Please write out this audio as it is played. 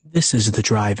This is the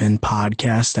Drive-In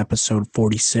Podcast, episode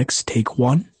 46, take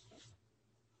one.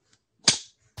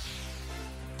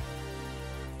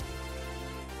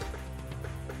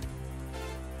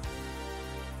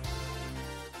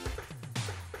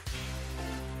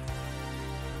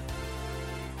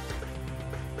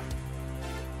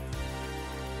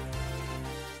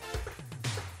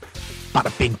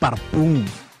 Bada bing, bada boom.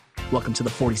 Welcome to the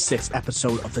 46th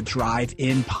episode of the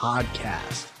Drive-In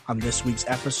Podcast. On this week's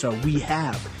episode, we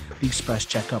have the Express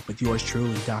Checkup with yours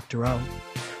truly, Dr. O.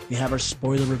 We have our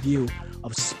spoiler review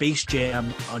of Space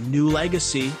Jam: A New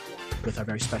Legacy with our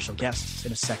very special guests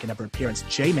in a second ever appearance,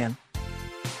 J-Man.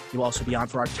 He will also be on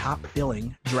for our top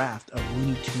billing draft of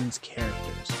Looney Tunes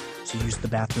characters. So use the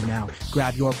bathroom now,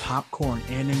 grab your popcorn,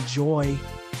 and enjoy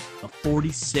the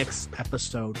 46th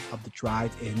episode of the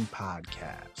Drive-In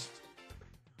Podcast.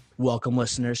 Welcome,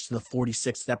 listeners, to the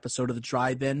 46th episode of the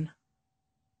Drive-In.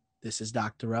 This is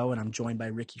Dr. O, and I'm joined by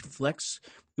Ricky Flicks.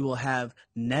 We will have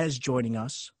Nez joining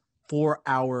us for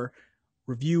our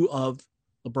review of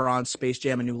LeBron's Space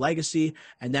Jam: A New Legacy,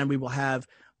 and then we will have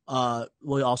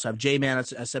we'll also have J-Man,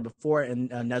 as I said before,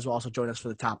 and Nez will also join us for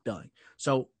the top billing.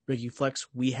 So, Ricky Flicks,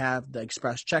 we have the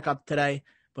Express Checkup today,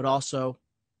 but also,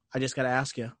 I just got to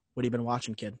ask you, what have you been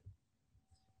watching, kid?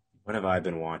 What have I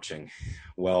been watching?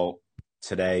 Well,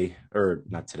 today, or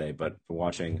not today, but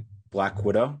watching Black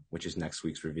Widow, which is next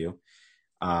week's review.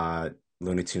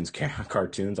 Looney Tunes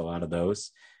cartoons, a lot of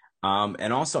those.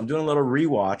 And also, I'm doing a little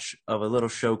rewatch of a little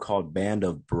show called Band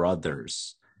of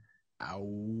Brothers.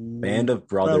 Band of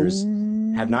Brothers.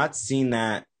 Have not seen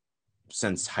that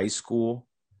since high school,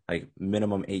 like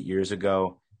minimum 8 years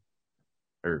ago.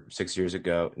 Or 6 years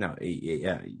ago. No,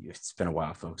 yeah, it's been a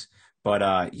while, folks.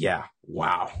 But yeah,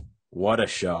 wow, what a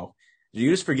show. You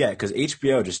just forget, because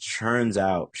HBO just churns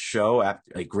out show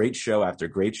after like great show after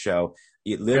great show,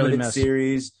 limited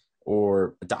series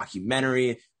or a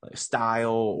documentary like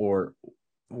style or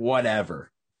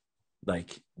whatever.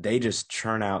 Like they just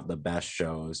churn out the best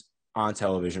shows on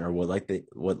television, or what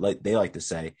they like to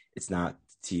say, it's not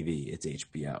TV, it's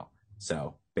HBO.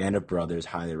 So Band of Brothers,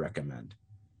 highly recommend.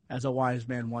 As a wise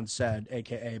man once said,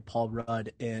 a.k.a. Paul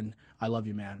Rudd in I Love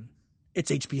You, Man,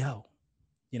 it's HBO,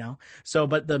 you know? So,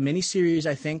 but the miniseries,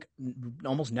 I think,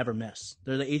 almost never miss.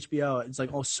 They're the HBO. It's like,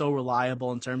 so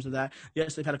reliable in terms of that.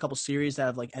 Yes, they've had a couple series that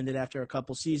have like ended after a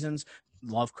couple seasons.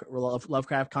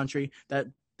 Lovecraft Country, that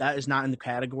is not in the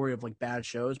category of like bad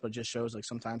shows, but just shows like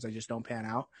sometimes they just don't pan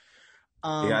out.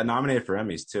 They got nominated for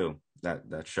Emmys too.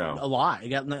 That show a lot.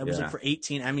 It was like for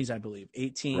 18 Emmys, I believe.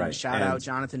 18. Right. Shout out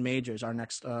Jonathan Majors, our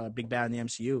next big bad in the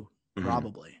MCU,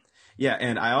 probably. Yeah,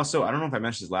 and I don't know if I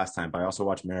mentioned this last time, but I also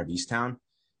watched Mayor of Easttown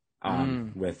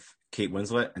with Kate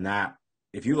Winslet, and that,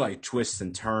 if you like twists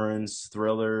and turns,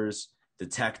 thrillers,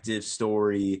 detective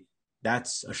story,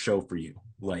 that's a show for you.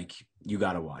 Like, you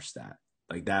got to watch that.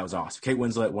 Like, that was awesome. Kate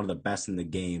Winslet, one of the best in the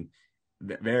game.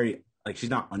 Very, like,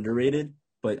 she's not underrated,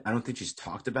 but I don't think she's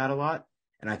talked about a lot.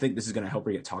 And I think this is going to help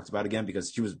her get talked about again,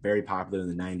 because she was very popular in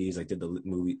the 90s. Like, did the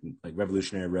movie like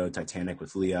Revolutionary Road, Titanic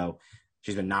with Leo.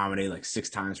 She's been nominated like 6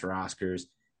 times for Oscars,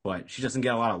 but she doesn't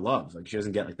get a lot of love. Like, she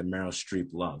doesn't get like the Meryl Streep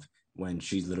love when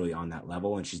she's literally on that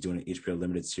level, and she's doing an HBO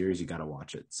limited series. You got to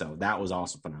watch it. So that was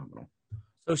also phenomenal.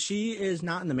 So she is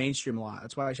not in the mainstream a lot.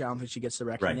 That's why I don't think she gets the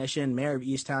recognition. Right. Mayor of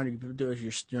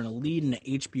Easttown, you're in a lead in an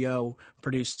HBO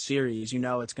produced series. You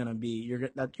know it's going to be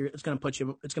it's going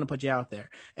to put you out there,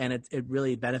 and it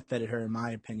really benefited her, in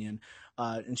my opinion.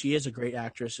 And she is a great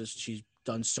actress. She's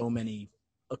done so many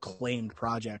acclaimed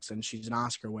projects, and she's an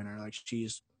Oscar winner. Like,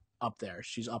 she's up there.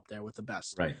 She's up there with the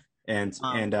best. Right. And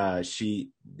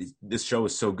this show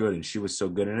was so good, and she was so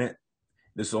good in it.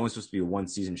 This was only supposed to be a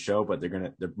 1-season show, but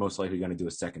they're most likely going to do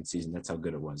a second season. That's how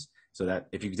good it was. So that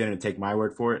if you didn't take my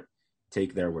word for it,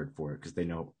 take their word for it, because they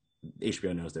know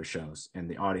HBO knows their shows, and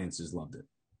the audiences loved it.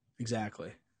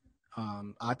 Exactly.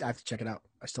 I have to check it out.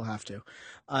 I still have to.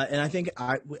 And I think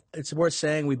it's worth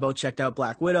saying we both checked out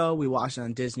Black Widow. We watched it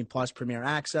on Disney Plus Premier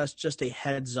Access. Just a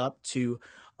heads up to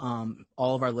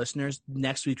all of our listeners.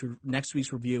 Next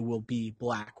week's review will be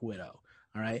Black Widow.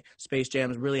 All right. Space Jam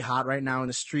is really hot right now in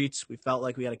the streets. We felt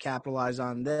like we got to capitalize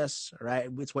on this. All right.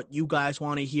 It's what you guys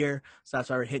want to hear. So that's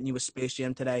why we're hitting you with Space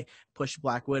Jam today. Push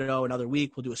Black Widow another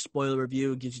week. We'll do a spoiler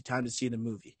review. It gives you time to see the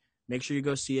movie. Make sure you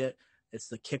go see it. It's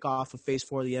the kickoff of Phase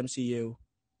 4 of the MCU.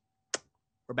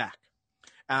 We're back.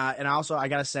 And also, I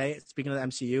got to say, speaking of the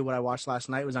MCU, what I watched last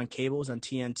night was on cable. It was on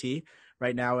TNT.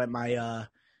 Right now at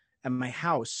my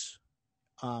house,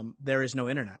 there is no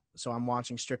internet, so I'm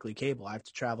watching strictly cable. I have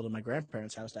to travel to my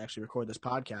grandparents' house to actually record this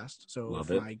podcast. So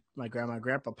if my grandma and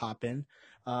grandpa pop in,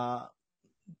 they'll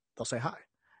say hi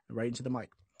right into the mic.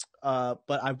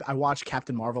 but I watched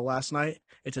Captain Marvel last night.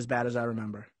 It's as bad as I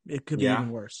remember. It could be Yeah.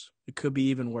 even worse. It could be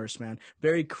even worse, man.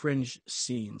 Very cringe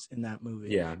scenes in that movie.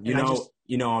 Yeah.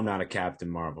 I'm not a Captain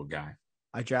Marvel guy.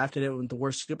 I drafted it with the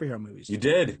worst superhero movies. You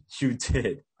did. You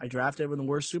did. I drafted it with the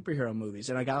worst superhero movies,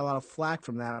 and I got a lot of flack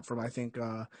from that. From I think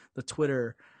the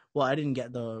Twitter. Well, I didn't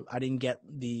get the. I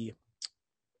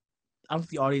don't think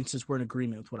the audiences were in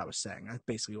agreement with what I was saying. That's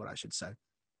basically what I should say,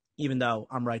 even though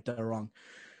I'm right, they're wrong.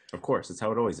 Of course, that's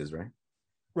how it always is, right?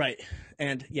 Right.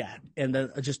 And yeah, and then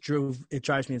it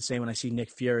drives me insane when I see Nick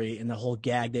Fury and the whole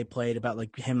gag they played about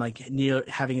like him like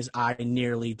having his eye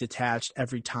nearly detached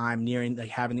every time,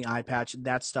 having the eye patch.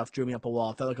 That stuff drew me up a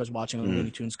wall. I felt like I was watching a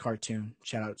Looney Tunes cartoon.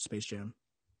 Shout out Space Jam.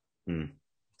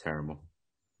 Terrible.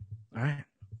 All right.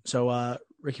 So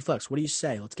Ricky Flex, what do you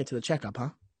say? Let's get to the checkup, huh?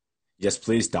 Yes,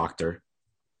 please, doctor.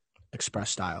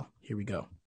 Express style. Here we go.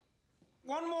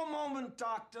 One more moment,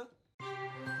 doctor.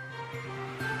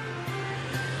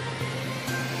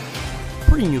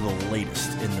 Bringing you the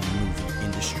latest in the movie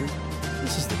industry,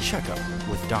 this is the Checkup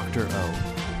with Dr.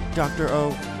 O. Dr. O.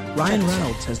 Ryan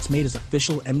Reynolds has made his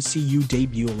official MCU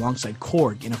debut alongside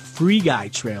Korg in a Free Guy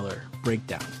trailer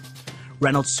breakdown.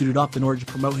 Reynolds suited up in order to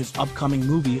promote his upcoming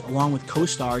movie along with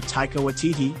co-star Taika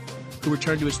Waititi, who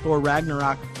returned to his Thor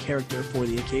Ragnarok character for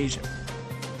the occasion.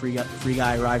 Free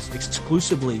Guy arrives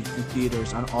exclusively in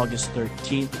theaters on August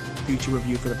 13th. Future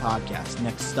review for the podcast.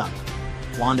 Next up,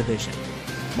 WandaVision.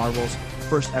 Marvel's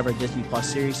first ever Disney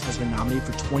Plus series has been nominated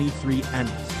for 23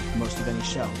 Emmys, the most of any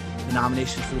show. The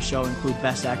nominations for the show include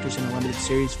Best Actress in a Limited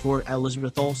Series for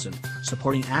Elizabeth Olsen,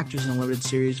 Supporting Actress in a Limited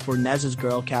Series for Nez's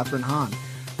girl Kathryn Hahn,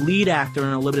 Lead Actor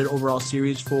in a Limited Overall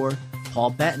Series for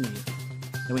Paul Bettany.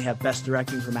 Then we have Best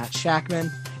Directing for Matt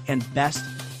Shakman and Best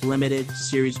Limited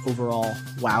Series Overall.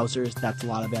 Wowzers, that's a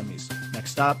lot of Emmys.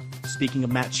 Next up, speaking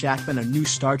of Matt Shakman, a new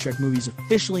Star Trek movie is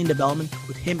officially in development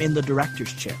with him in the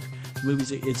director's chair. The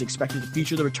movie is expected to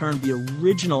feature the return of the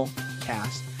original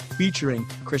cast, featuring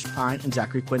Chris Pine and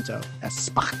Zachary Quinto as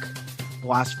Spock. The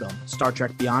last film, Star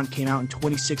Trek Beyond, came out in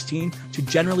 2016 to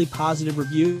generally positive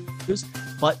reviews,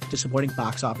 but disappointing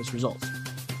box office results.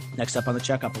 Next up on the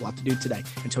checkup, a lot to do today.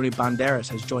 Antonio Banderas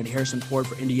has joined Harrison Ford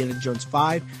for Indiana Jones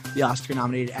 5. The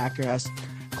Oscar-nominated actor has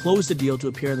closed the deal to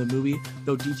appear in the movie,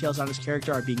 though details on his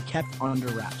character are being kept under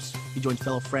wraps. He joins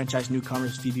fellow franchise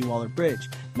newcomers Phoebe Waller-Bridge,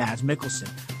 Mads Mikkelsen,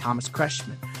 Thomas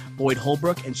Kretschmann, Boyd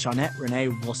Holbrook, and Shawnette Renee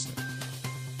Wilson.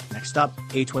 Next up,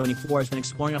 A24 has been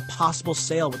exploring a possible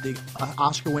sale with the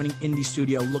Oscar-winning indie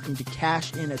studio looking to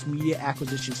cash in as media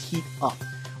acquisitions heat up.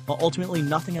 While ultimately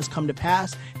nothing has come to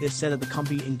pass, it is said that the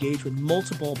company engaged with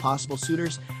multiple possible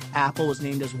suitors. Apple was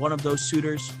named as one of those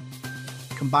suitors.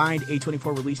 Combined,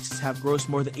 A24 releases have grossed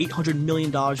more than $800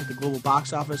 million at the global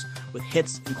box office, with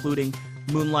hits including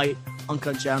Moonlight,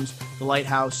 Uncut Gems, The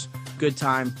Lighthouse, Good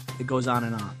Time. It goes on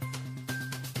and on.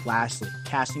 Lastly,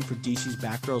 casting for DC's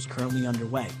Batgirl is currently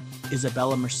underway.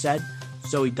 Isabella Merced,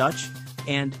 Zoe Deutsch,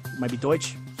 and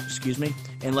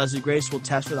Leslie Grace will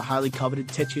test for the highly coveted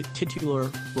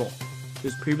titular role. It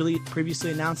was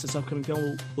previously announced this upcoming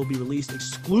film will be released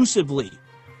exclusively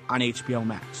on HBO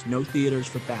Max. No theaters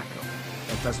for Batgirl.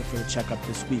 That does it for the checkup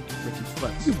this week. Ricky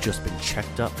Flips. You've just been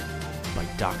checked up by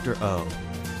Dr. O.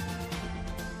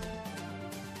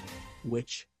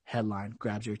 Which headline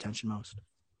grabs your attention most?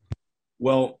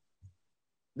 Well,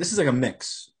 this is like a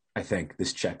mix, I think,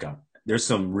 this checkup. There's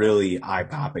some really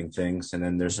eye-popping things, and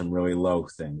then there's some really low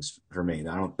things for me.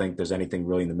 I don't think there's anything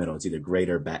really in the middle. It's either great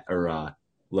or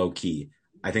low-key.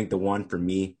 I think the one for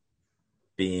me,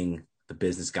 being the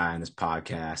business guy on this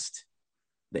podcast,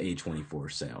 the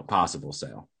A24 possible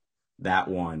sale. That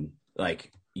one,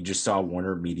 like, you just saw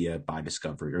Warner Media buy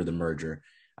Discovery, or the merger,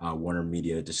 Warner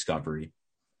Media Discovery.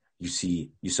 You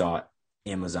saw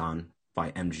Amazon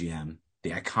buy MGM,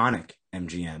 the iconic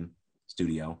MGM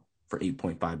studio, for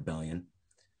 $8.5 billion.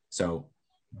 So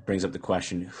brings up the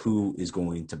question, who is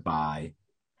going to buy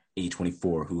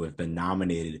A24, who have been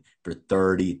nominated for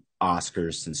 30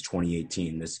 Oscars since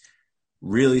 2018? This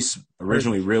really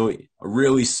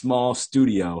small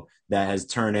studio that has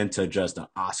turned into just an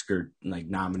Oscar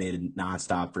nominated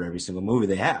nonstop for every single movie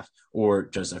they have, or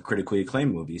just a critically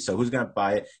acclaimed movie. So who's going to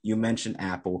buy it? You mentioned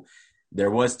Apple.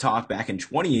 There was talk back in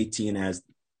 2018 as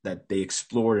that they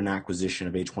explored an acquisition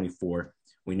of A24.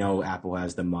 We know Apple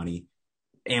has the money.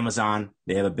 Amazon,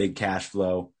 they have a big cash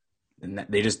flow, and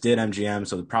they just did MGM,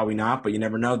 so probably not, but you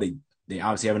never know. They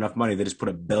obviously have enough money. They just put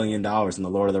 $1 billion in the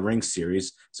Lord of the Rings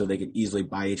series, so they could easily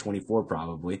buy A24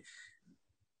 probably.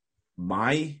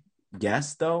 My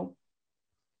guess, though,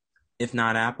 if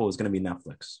not Apple, is going to be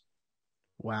Netflix.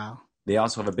 Wow. They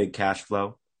also have a big cash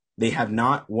flow. They have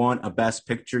not won a Best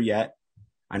Picture yet.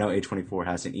 I know A24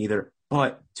 hasn't either,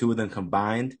 but two of them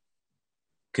combined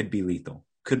could be lethal.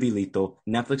 Could be lethal.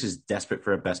 Netflix is desperate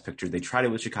for a Best Picture. They tried it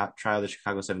with the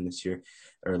Chicago 7 this year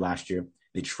or last year.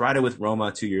 They tried it with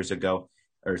Roma 2 years ago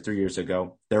or 3 years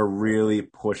ago. They're really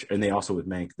and they also with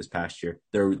Mank this past year.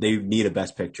 They need a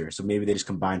Best Picture, so maybe they just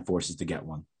combine forces to get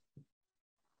one.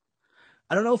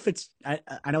 I don't know if it's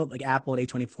I know like Apple and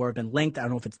A24 have been linked. I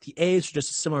don't know if it's the A's or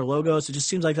just a similar logos. It just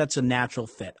seems like that's a natural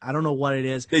fit. I don't know what it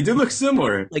is. They do look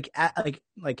similar.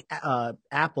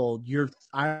 Apple,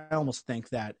 I almost think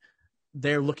that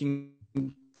they're looking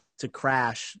to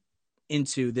crash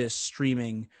into this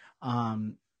streaming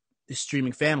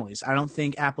families. I don't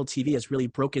think Apple TV has really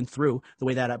broken through the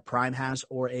way that a Prime has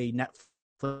or a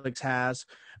Netflix has.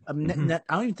 I don't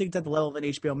even think that the level of an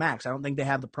HBO Max. I don't think they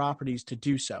have the properties to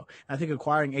do so. And I think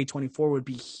acquiring A24 would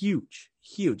be huge.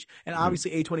 And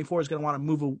obviously A24 is going to want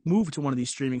to move to one of these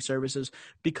streaming services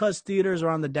because theaters are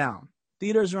on the down.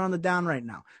 Theaters are on the down right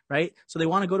now, right? So they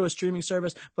want to go to a streaming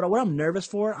service. But what I'm nervous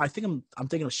for, I'm thinking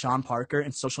of Sean Parker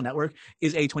and Social Network.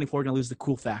 Is A24 going to lose the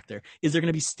cool factor? Is there going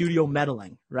to be studio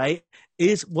meddling, right?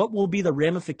 What will be the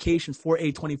ramifications for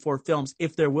A24 films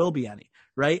if there will be any,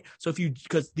 right? So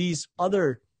because these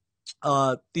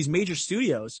major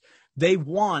studios, they're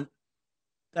gonna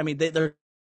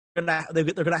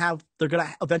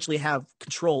eventually have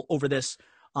control over this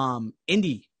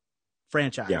indie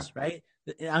franchise, right?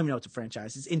 I don't even know it's a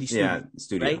franchise. It's indie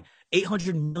studio, right?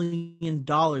 $800 million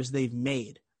they've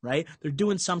made, right? They're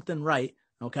doing something right,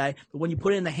 okay? But when you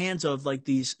put it in the hands of like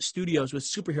these studios with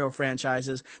superhero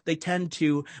franchises, they tend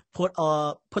to put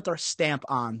their stamp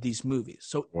on these movies.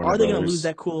 So are they going to lose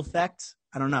that cool effect?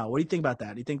 I don't know. What do you think about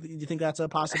that? Do you think that's a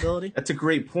possibility? That's a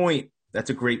great point.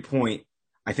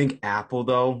 I think Apple,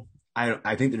 though,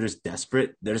 I think they're just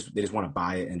desperate. They just want to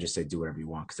buy it and just say do whatever you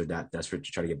want because they're that desperate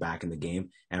to try to get back in the game.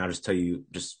 And I'll just tell you,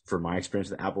 just for my experience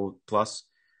with Apple Plus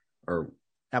or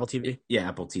Apple TV,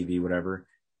 Apple TV, whatever.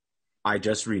 I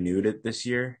just renewed it this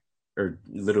year or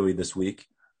literally this week.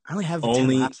 I only have Ted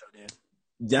Lasso, dude.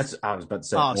 That's I was about to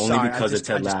say because of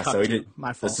Ted Lasso.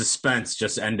 My fault. The suspense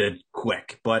just ended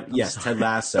quick. But yes, Ted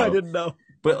Lasso. I didn't know.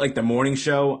 But like the morning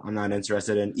show, I'm not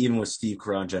interested in. Even with Steve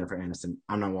Carell and Jennifer Aniston,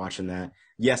 I'm not watching that.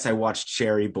 Yes, I watched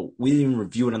Cherry, but we didn't even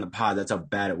review it on the pod. That's how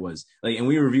bad it was. Like, and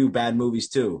we review bad movies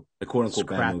too, the quote unquote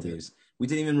bad movies. We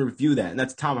didn't even review that, and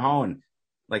that's Tom Holland,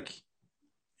 like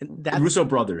the Russo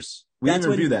brothers. We didn't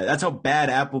review that. That's how bad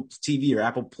Apple TV or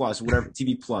Apple Plus, whatever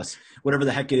TV Plus, whatever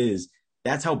the heck it is.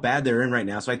 That's how bad they're in right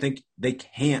now. So I think they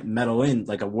can't meddle in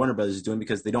like a Warner Brothers is doing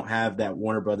because they don't have that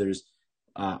Warner Brothers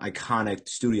iconic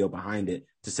studio behind it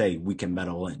to say we can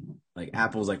meddle in. Like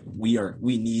Apple's like we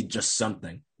need just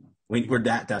something. We're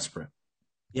that desperate.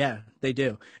 Yeah, they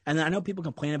do. And I know people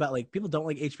complain about like people don't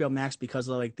like HBO Max because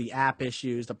of like the app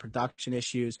issues, the production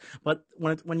issues. But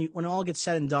when it all gets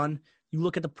said and done, you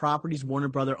look at the properties Warner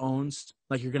Brother owns,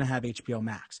 like you're gonna have HBO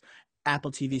Max.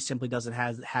 Apple TV simply doesn't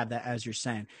have that, as you're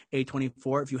saying.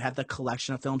 A24, if you have the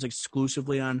collection of films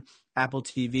exclusively on Apple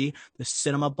TV, the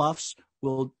cinema buffs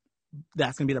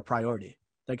that's going to be the priority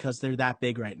because they're that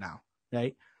big right now,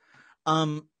 right?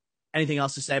 Anything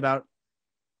else to say about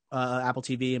Apple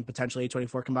TV and potentially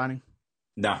A24 combining?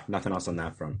 No, nothing else on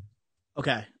that front.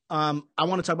 Okay. I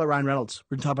want to talk about Ryan Reynolds.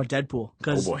 We're going to talk about Deadpool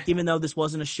because even though this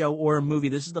wasn't a show or a movie,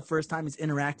 this is the first time he's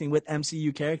interacting with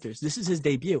MCU characters. This is his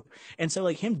debut. And so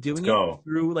like him doing it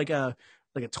through like a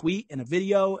tweet and a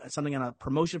video, something on a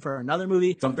promotion for another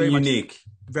movie. Something unique.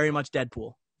 Very much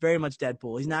Deadpool. Very much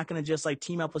Deadpool. He's not going to just like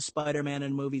team up with Spider-Man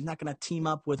in a movie. He's not going to team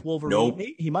up with Wolverine. Nope.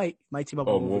 He might team up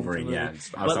with Wolverine. Yeah.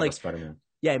 But like Spider-Man.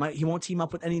 Yeah, he won't team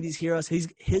up with any of these heroes.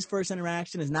 His first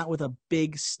interaction is not with a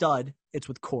big stud. It's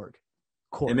with Korg.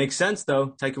 It makes sense though.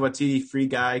 Taika Waititi, Free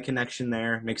Guy connection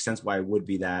there. Makes sense why it would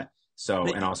be that. So,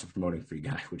 and also promoting Free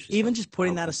Guy, which is even just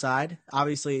putting that aside,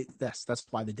 obviously that's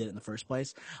why they did it in the first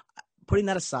place. Putting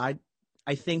that aside,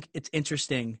 I think it's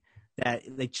interesting that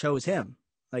they chose him,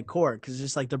 like Korg, because it's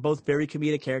just like they're both very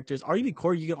comedic characters. Arguably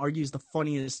Korg, you can argue, is the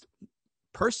funniest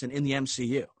person in the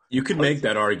MCU. You could make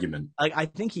that argument. Like I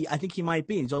think he might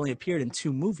be. He's only appeared in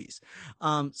 2 movies.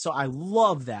 So I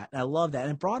love that.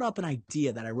 And it brought up an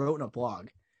idea that I wrote in a blog.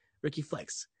 Ricky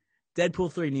Flicks,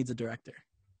 Deadpool 3 needs a director.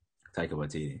 Taika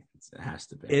Waititi. It has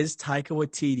to be. Is Taika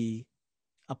Waititi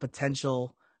a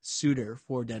potential suitor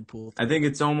for Deadpool 3? I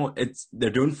think they're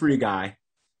doing Free Guy.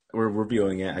 We're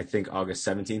reviewing it, I think August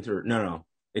 17th or no.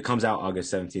 It comes out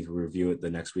August 17th. We review it the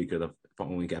next week or the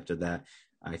following week after that.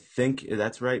 I think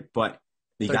that's right. But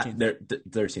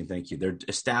 13, thank you. They're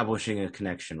establishing a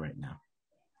connection right now.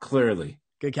 Clearly.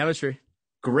 Good chemistry.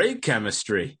 Great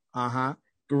chemistry. Uh-huh.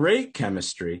 Great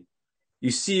chemistry.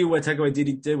 You see what Taika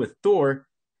Waititi did with Thor.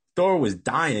 Thor was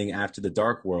dying after the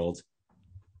Dark World,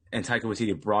 and Taika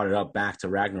Waititi brought it up back to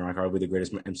Ragnarok, arguably the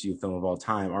greatest MCU film of all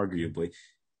time, arguably.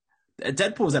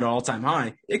 Deadpool's at an all-time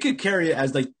high. It could carry it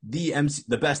as like the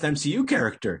best MCU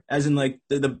character, as in like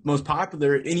the most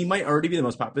popular, and he might already be the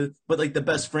most popular, but like the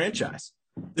best franchise.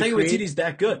 Taika Waititi's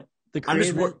that good.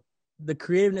 The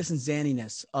creativeness and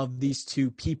zaniness of these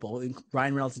two people,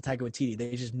 Ryan Reynolds and Taika Waititi,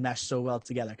 they just mesh so well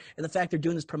together. And the fact they're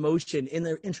doing this promotion in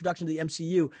their introduction to the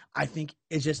MCU, I think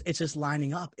it's just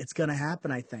lining up. It's gonna happen,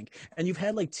 I think. And you've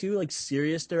had like two like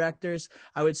serious directors,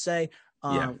 I would say.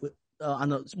 On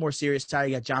the more serious side,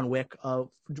 you got John Wick,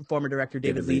 former director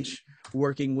David Leitch,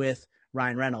 working with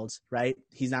Ryan Reynolds, right?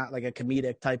 He's not like a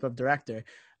comedic type of director.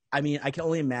 I mean, I can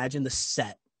only imagine the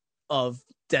set of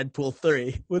Deadpool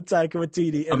 3 with Taika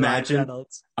Waititi and Ryan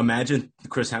Reynolds. Imagine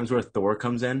Chris Hemsworth Thor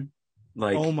comes in.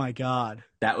 Like, oh my God.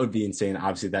 That would be insane.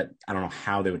 Obviously, that I don't know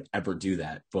how they would ever do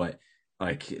that, but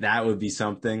like that would be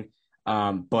something.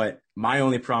 But my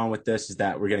only problem with this is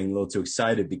that we're getting a little too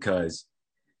excited because,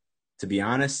 to be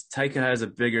honest, Taika has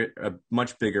a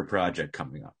much bigger project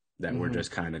coming up that we're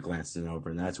just kind of glancing over,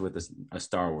 and that's with a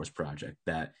Star Wars project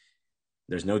that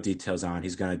there's no details on.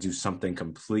 He's going to do something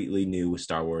completely new with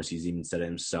Star Wars. He's even said it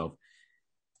himself.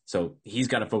 So he's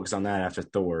got to focus on that after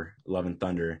Thor, Love and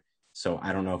Thunder. So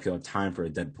I don't know if he'll have time for a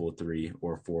Deadpool 3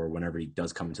 or 4 whenever he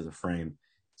does come into the frame.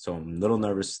 So I'm a little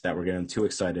nervous that we're getting too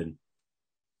excited,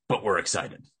 but we're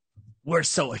excited. We're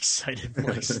so excited,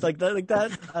 boys. like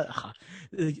that.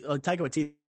 Taika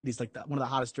Waititi is like one of the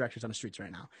hottest directors on the streets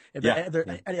right now.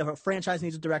 If a franchise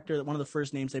needs a director, one of the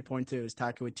first names they point to is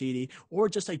Taika Waititi, or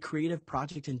just a creative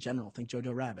project in general. Think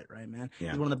Jojo Rabbit, right, man? Yeah.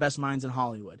 He's one of the best minds in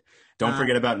Hollywood. Don't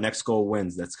forget about Next Goal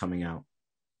Wins that's coming out.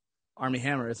 Armie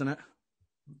Hammer, isn't it?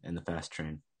 And the Fast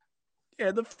Train.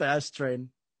 Yeah, the Fast Train.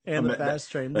 And the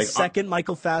Fast Train. The second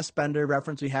Michael Fassbender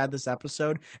reference we had this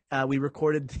episode, we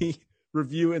recorded the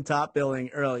review and top billing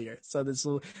earlier, so this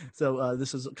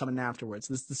is coming afterwards.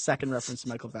 This is the second reference to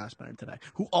Michael Fassbender today,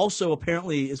 who also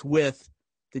apparently is with.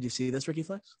 Did you see this, Ricky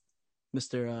Flex,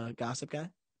 Mr. Gossip Guy?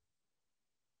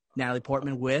 Natalie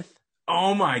Portman with.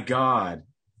 Oh my God,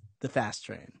 the Fast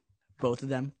Train. Both of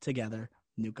them together,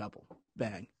 new couple,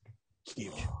 bang,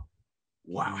 huge.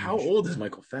 Wow, how old is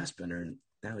Michael Fassbender and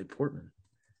Natalie Portman?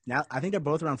 Now I think they're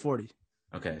both around 40.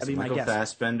 Okay, so Michael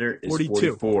Fassbender is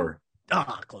 44.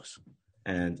 Close.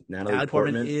 And Natalie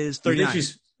Portman is 39.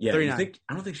 She's 39.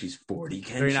 I don't think she's 40,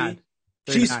 can 39. she?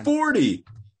 39. She's 40.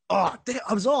 Oh, damn,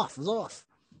 I was off.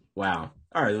 Wow.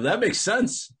 All right, well, that makes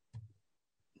sense.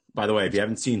 By the way, if you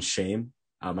haven't seen Shame,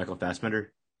 Michael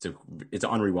Fassbender, it's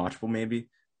unrewatchable maybe,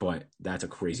 but that's a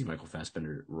crazy Michael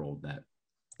Fassbender role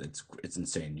it's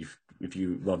insane. If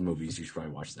you love movies, you should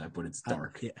probably watch that, but it's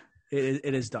dark. Yeah.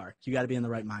 It is dark. You got to be in the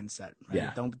right mindset. Right?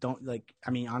 Yeah. Don't like.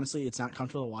 I mean, honestly, it's not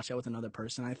comfortable to watch that with another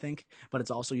person. I think, but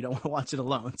it's also you don't want to watch it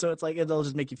alone. So it's like it'll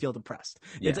just make you feel depressed.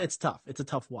 Yeah. It's tough. It's a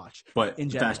tough watch. But in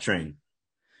general, Fast Train,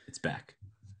 it's back.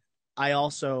 I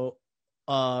also,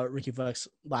 Ricky Flex,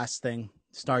 last thing,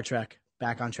 Star Trek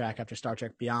back on track after Star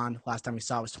Trek Beyond. Last time we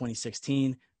saw it was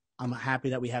 2016. I'm happy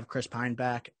that we have Chris Pine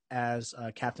back as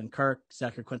Captain Kirk,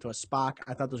 Zachary Quinto as Spock.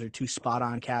 I thought those are two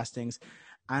spot-on castings.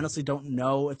 I honestly don't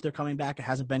know if they're coming back. It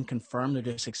hasn't been confirmed. They're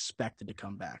just expected to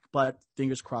come back. But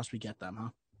fingers crossed we get them, huh?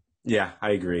 Yeah,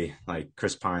 I agree. Like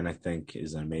Chris Pine, I think,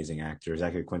 is an amazing actor.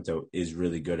 Zachary Quinto is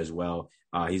really good as well.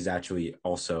 He's actually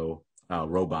also a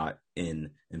robot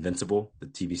in Invincible, the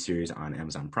TV series on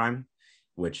Amazon Prime,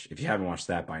 which if you haven't watched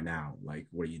that by now, like,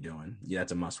 what are you doing? Yeah,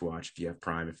 that's a must-watch if you have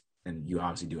Prime. And you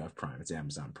obviously do have Prime. It's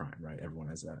Amazon Prime, right? Everyone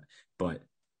has that. But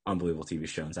unbelievable TV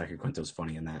show. And Zachary Quinto's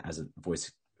funny in that as a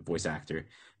voice actor.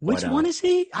 Which one is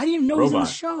he? I didn't even know he was in the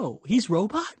show. He's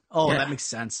Robot? Oh, yeah. That makes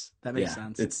sense.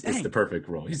 It's the perfect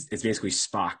role. It's basically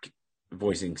Spock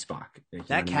voicing Spock.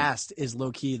 That cast is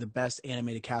low-key the best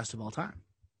animated cast of all time.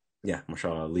 Yeah,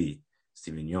 Mahershala Ali,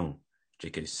 Stephen Yeun,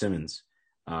 J.K. Simmons,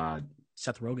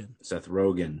 Seth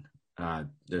Rogen.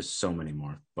 There's so many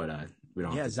more, but we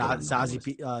don't. Yeah, Zazie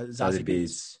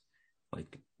Beetz.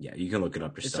 Like, yeah, you can look it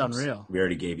up yourself. It's unreal. We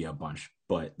already gave you a bunch,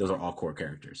 but those are all core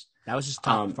characters. That was just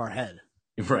top of our head.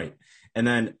 Right. And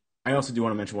then I also do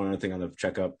want to mention one other thing on the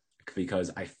checkup,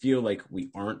 because I feel like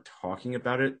we aren't talking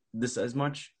about this as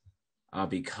much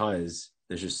because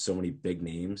there's just so many big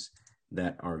names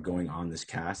that are going on this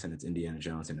cast, and it's Indiana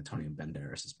Jones and Antonio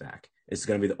Banderas is back. It's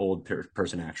going to be the old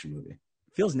person action movie.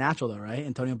 Feels natural though, right?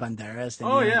 Antonio Banderas,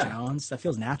 Indiana Jones. That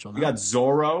feels natural. You got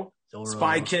Zorro,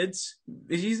 Spy Kids.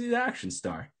 He's the action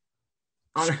star.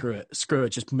 Screw it.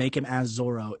 Just make him as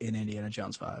Zorro in Indiana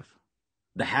Jones 5.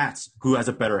 The hats. Who has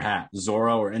a better hat,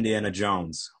 Zorro or Indiana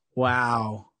Jones?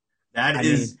 Wow.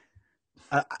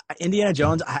 Indiana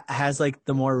Jones has like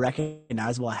the more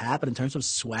recognizable hat, but in terms of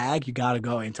swag, you got to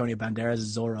go Antonio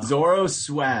Banderas' Zorro. Zorro's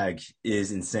swag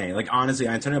is insane. Like, honestly,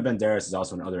 Antonio Banderas is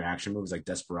also in other action movies like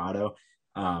Desperado,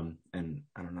 and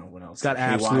I don't know what else. It's got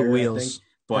Haywire, absolute I wheels. think.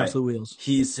 But absolute wheels.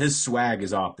 His swag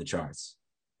is off the charts.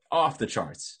 Off the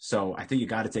charts. So I think you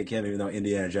got to take him, even though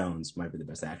Indiana Jones might be the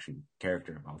best action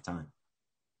character of all time.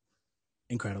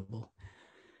 Incredible.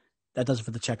 That does it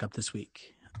for the checkup this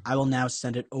week. I will now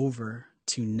send it over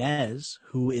to Nez,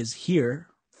 who is here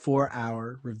for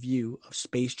our review of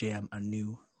Space Jam: A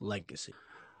New Legacy.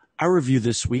 Our review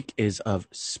this week is of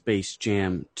Space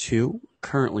Jam 2,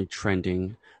 currently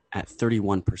trending at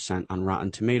 31% on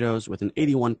Rotten Tomatoes with an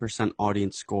 81%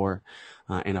 audience score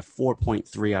and a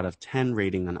 4.3 out of 10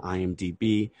 rating on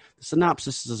IMDb. The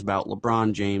synopsis is about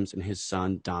LeBron James and his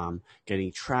son Dom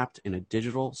getting trapped in a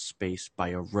digital space by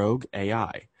a rogue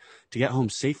AI. To get home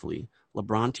safely,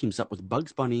 LeBron teams up with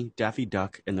Bugs Bunny, Daffy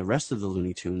Duck, and the rest of the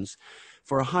Looney Tunes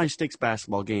for a high-stakes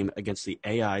basketball game against the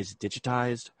AI's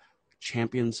digitized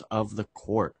champions of the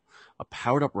court, a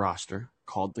powered-up roster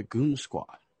called the Goon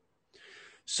Squad.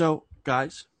 So,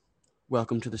 guys,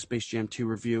 welcome to the Space Jam 2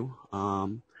 review.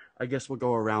 I guess we'll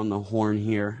go around the horn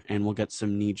here, and we'll get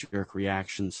some knee-jerk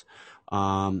reactions.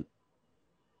 I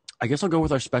guess I'll go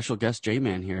with our special guest,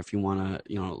 J-Man, here, if you want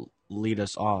to, lead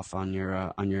us off on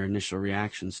your initial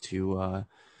reactions to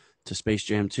Space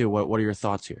Jam 2. What are your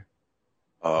thoughts here?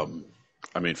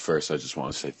 First, I just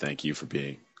want to say thank you for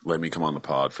letting me come on the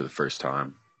pod for the first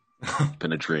time.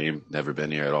 Been a dream. Never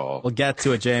been here at all. We'll get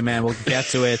to it, J-Man. We'll get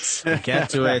to it.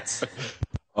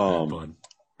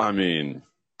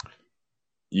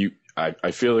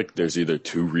 I feel like there's either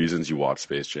two reasons you watch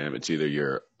Space Jam. It's either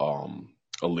you're a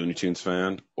Looney Tunes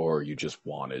fan or you just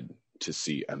wanted to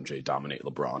see MJ dominate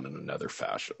LeBron in another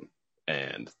fashion.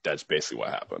 And that's basically what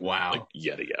happened. Wow. Like,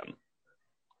 yet again.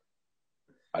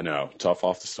 I know, tough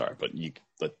off the start, but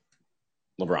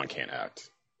LeBron can't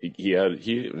act. He had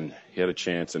a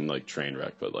chance in like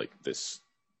Trainwreck, but like this.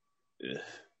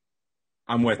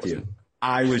 I'm with you.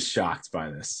 I was shocked by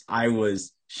this. I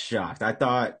was shocked. I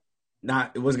thought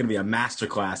it wasn't going to be a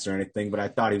masterclass or anything, but I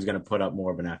thought he was going to put up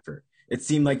more of an effort. It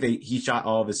seemed like he shot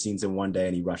all of his scenes in one day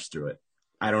and he rushed through it.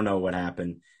 I don't know what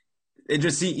happened.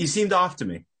 He seemed off to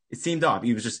me. It seemed off.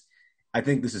 He was just. I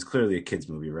think this is clearly a kids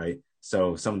movie, right?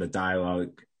 So some of the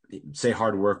dialogue. Say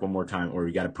hard work one more time, or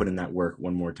you got to put in that work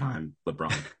one more time,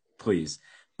 LeBron, please.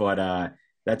 But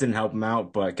that didn't help him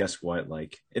out. But guess what?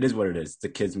 Like, it is what it is. It's a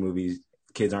kids' movie.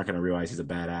 Kids aren't going to realize he's a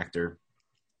bad actor.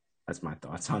 That's my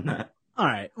thoughts on that. All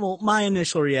right. Well, my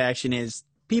initial reaction is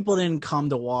people didn't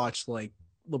come to watch like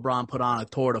LeBron put on a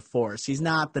tour de force. He's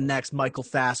not the next Michael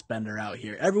Fassbender out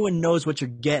here. Everyone knows what you're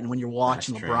getting when you're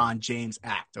watching LeBron James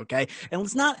act, okay? And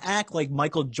let's not act like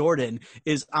Michael Jordan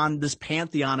is on this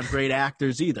pantheon of great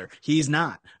actors either. He's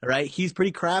not, all right? He's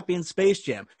pretty crappy in Space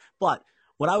Jam. But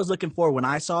what I was looking for when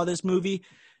I saw this movie,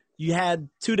 you had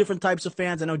two different types of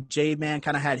fans. I know J-Man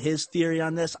kind of had his theory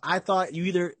on this. I thought you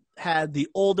either had the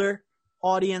older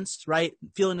audience, right,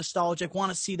 feeling nostalgic,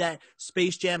 want to see that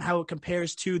Space Jam, how it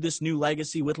compares to this new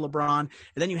legacy with LeBron. And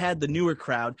then you had the newer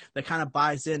crowd that kind of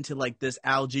buys into like this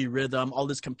algae rhythm, all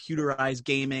this computerized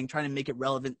gaming, trying to make it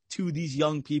relevant to these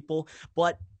young people.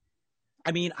 But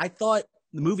I mean, I thought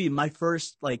the movie, my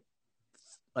first like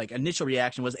initial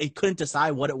reaction was it couldn't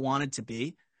decide what it wanted to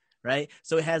be. Right.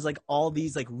 So it has like all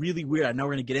these like really weird, I know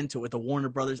we're going to get into it with the Warner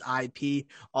Brothers IP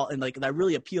and like that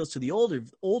really appeals to the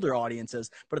older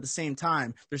audiences. But at the same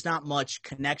time, there's not much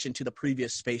connection to the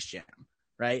previous Space Jam.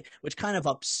 Right. Which kind of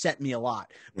upset me a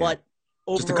lot. Yeah. But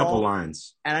overall, just a couple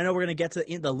lines. And I know we're going to get to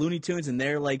the Looney Tunes and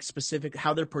their like specific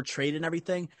how they're portrayed and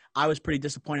everything. I was pretty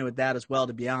disappointed with that as well,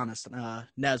 to be honest.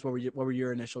 Nez, what were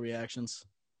your initial reactions?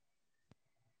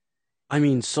 I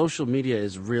mean, social media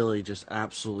is really just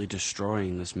absolutely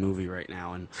destroying this movie right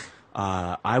now. And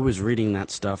I was reading that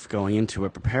stuff going into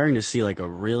it, preparing to see like a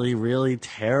really, really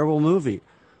terrible movie.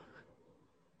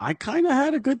 I kind of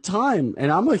had a good time,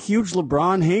 and I'm a huge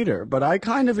LeBron hater, but I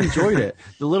kind of enjoyed it.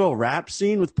 The little rap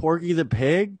scene with Porky the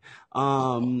Pig, a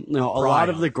lot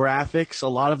of the graphics, a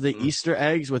lot of the Easter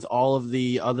eggs with all of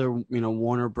the other,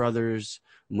 Warner Brothers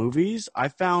movies, I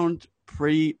found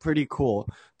pretty cool.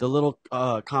 The little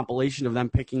compilation of them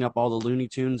picking up all the Looney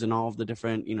Tunes and all of the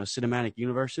different, cinematic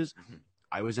universes. Mm-hmm.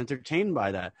 I was entertained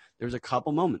by that. There's a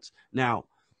couple moments. Now,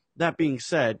 that being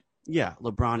said, yeah,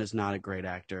 LeBron is not a great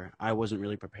actor. I wasn't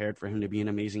really prepared for him to be an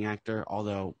amazing actor,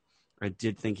 although I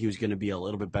did think he was going to be a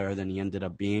little bit better than he ended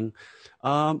up being.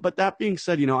 But that being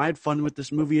said, I had fun with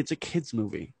this movie. It's a kids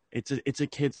movie. It's a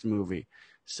kids movie.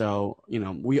 So,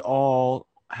 we all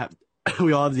have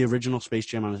the original Space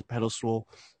Jam on a pedestal,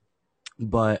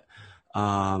 but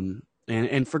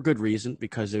and for good reason,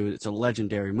 because it's a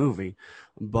legendary movie.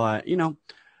 But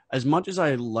as much as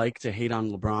I like to hate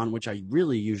on LeBron, which I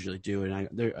really usually do,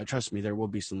 and trust me, there will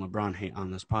be some LeBron hate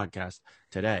on this podcast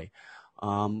today.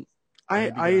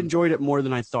 I enjoyed it more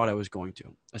than I thought I was going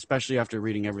to, especially after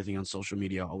reading everything on social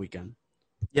media all weekend.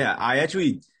 Yeah, I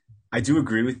do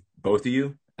agree with both of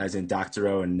you, as in Dr.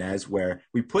 O and Nez, where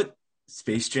we put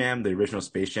Space Jam, the original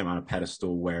Space Jam, on a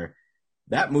pedestal where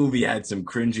that movie had some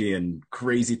cringy and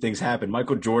crazy things happen.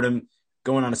 Michael Jordan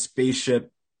going on a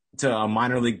spaceship to a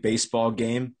minor league baseball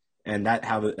game, and that's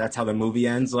how the movie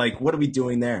ends. Like, what are we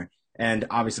doing there? And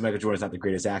obviously, Michael Jordan's not the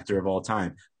greatest actor of all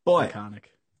time, but Iconic.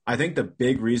 I think the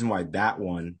big reason why that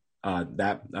one,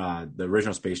 the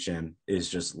original Space Jam, is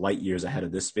just light years ahead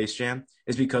of this Space Jam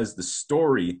is because the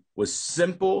story was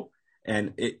simple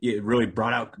and it really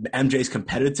brought out MJ's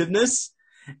competitiveness.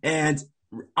 And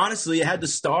honestly, it had the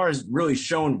stars really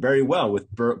shown very well with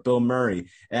Bill Murray.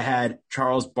 It had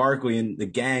Charles Barkley and the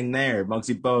gang there,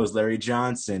 Muggsy Bogues, Larry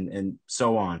Johnson, and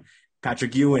so on,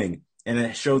 Patrick Ewing. And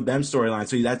it showed them storylines.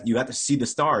 So you got to see the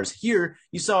stars. Here,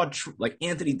 you saw like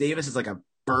Anthony Davis is like a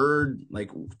bird, like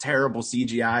terrible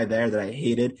CGI there that I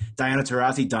hated. Diana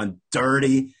Taurasi done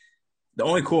dirty. The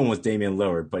only cool one was Damian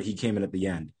Lillard, but he came in at the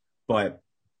end. But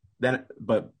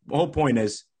the whole point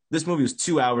is this movie was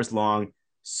 2 hours long,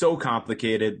 so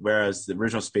complicated, whereas the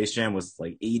original Space Jam was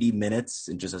like 80 minutes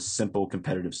and just a simple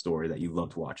competitive story that you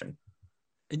loved watching.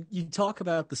 And you talk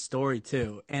about the story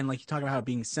too, and like you talk about how it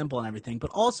being simple and everything,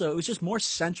 but also it was just more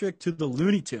centric to the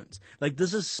Looney Tunes. Like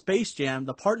this is Space Jam,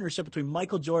 the partnership between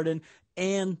Michael Jordan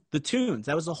and the Tunes.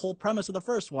 That was the whole premise of the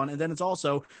first one. And then it's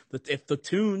also that if the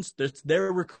Tunes,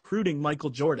 they're recruiting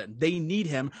Michael Jordan, they need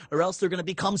him, or else they're going to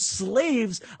become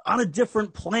slaves on a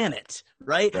different planet,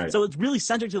 right? So it's really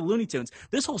centric to the Looney Tunes.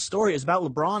 This whole story is about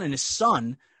LeBron and his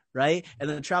son, right? And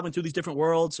then traveling through these different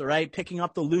worlds, right? Picking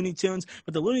up the Looney Tunes.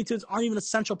 But the Looney Tunes aren't even a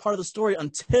central part of the story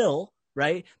until,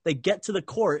 right, they get to the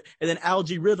court, and then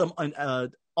Algae Rhythm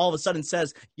all of a sudden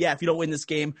says, yeah, if you don't win this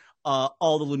game,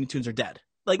 all the Looney Tunes are dead.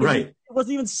 Like, it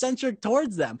wasn't even centric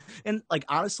towards them. And, like,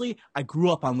 honestly, I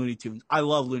grew up on Looney Tunes. I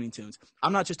love Looney Tunes.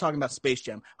 I'm not just talking about Space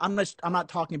Jam. I'm not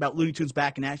talking about Looney Tunes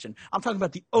back in action. I'm talking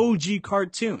about the OG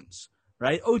cartoons,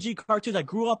 right? OG cartoons. I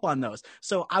grew up on those.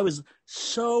 So I was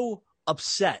so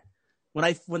upset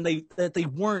when they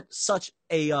weren't such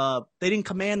a they didn't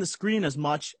command the screen as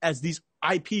much as these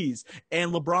IPs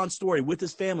and LeBron's story with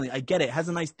his family. I get it. It has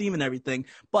a nice theme and everything,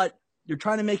 but you're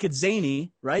trying to make it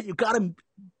zany, right? You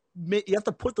have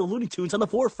to put the Looney Tunes on the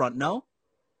forefront, no?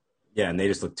 Yeah, and they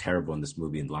just look terrible in this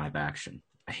movie in live action.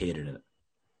 I hated it.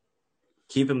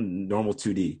 Keep them normal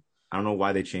 2D. I don't know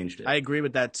why they changed it. I agree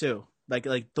with that too.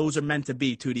 Like those are meant to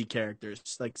be 2D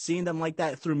characters. Like seeing them like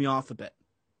that threw me off a bit.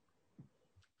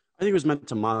 I think it was meant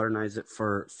to modernize it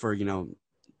for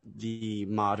the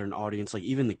modern audience. Like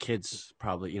even the kids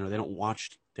probably, they don't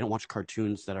watch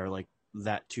cartoons that are like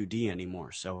that 2D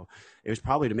anymore. So it was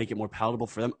probably to make it more palatable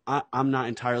for them. I'm not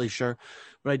entirely sure,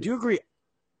 but I do agree.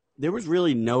 There was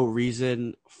really no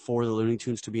reason for the Looney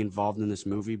Tunes to be involved in this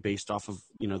movie based off of,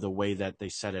 the way that they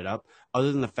set it up,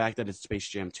 other than the fact that it's Space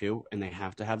Jam 2 and they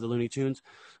have to have the Looney Tunes.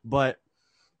 But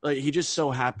like, he just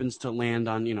so happens to land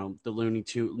on, the Looney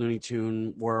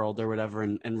Tune world or whatever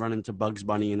and run into Bugs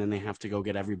Bunny, and then they have to go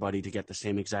get everybody to get the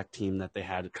same exact team that they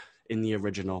had in the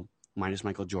original, minus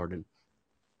Michael Jordan.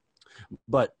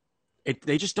 But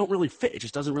they just don't really fit. It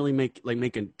just doesn't really make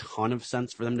a ton of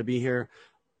sense for them to be here.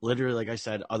 Literally, like I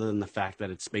said, other than the fact that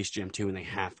it's Space Jam 2 and they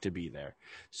have to be there.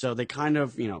 So they kind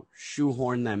of,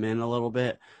 shoehorn them in a little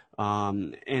bit.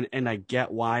 And I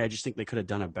get why. I just think they could have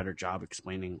done a better job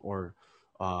explaining or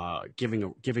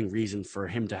giving reason for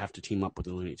him to have to team up with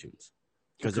the Looney Tunes.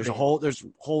 Because there's whole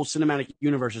cinematic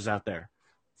universes out there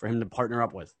for him to partner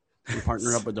up with. And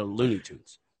partner up with the Looney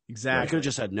Tunes. Exactly. I could have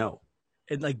just said no.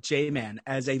 And like J-Man,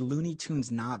 as a Looney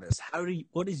Tunes novice,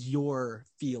 what is your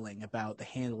feeling about the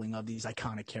handling of these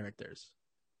iconic characters?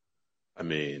 I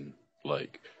mean,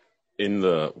 like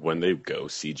when they go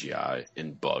CGI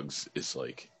and Bugs is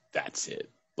like, that's it.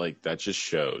 Like that just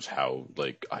shows how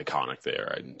like iconic they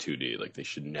are in 2D. Like they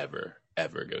should never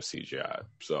ever go CGI.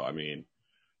 So I mean,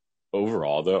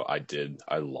 overall though,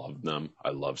 I loved them. I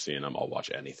love seeing them. I'll watch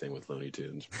anything with Looney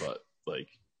Tunes. But like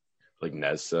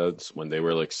Nez said, when they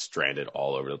were like stranded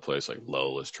all over the place, like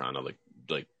Lola's trying to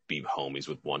like be homies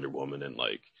with Wonder Woman and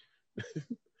like,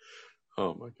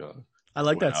 oh my god, I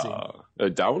like that scene.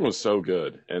 That one was so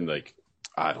good, and like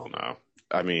I don't know.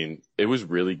 I mean, it was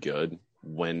really good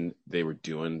when they were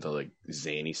doing the like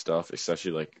zany stuff,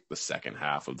 especially like the second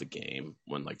half of the game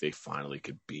when like they finally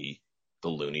could be the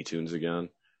Looney Tunes again.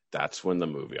 That's when the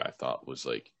movie I thought was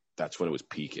like that's when it was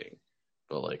peaking.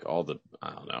 but like all the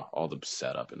I don't know, all the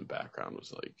setup in the background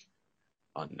was like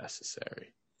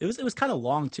unnecessary. It was kind of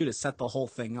long too to set the whole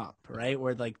thing up, right?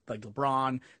 Where like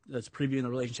LeBron that's previewing the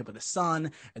relationship with his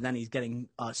son, and then he's getting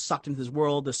sucked into this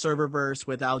world, the serververse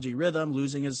with Algae Rhythm,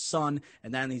 losing his son,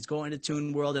 and then he's going to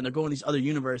Toon World, and they're going to these other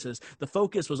universes. The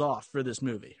focus was off for this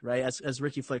movie, right? As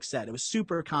Ricky Flick said, it was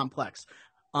super complex.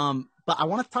 But I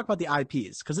want to talk about the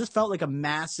IPs because this felt like a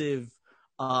massive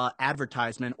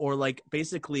advertisement, or like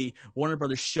basically Warner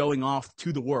Brothers showing off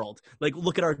to the world. Like,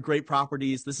 look at our great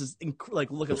properties. This is like,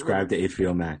 subscribe to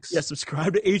HBO Max. Yeah,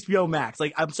 subscribe to HBO Max.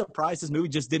 Like, I'm surprised this movie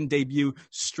just didn't debut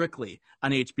strictly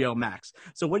on HBO Max.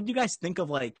 So what did you guys think of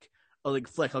like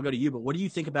Flick, I'll go to you, but what do you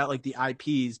think about like the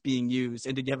IPs being used,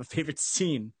 and did you have a favorite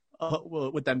scene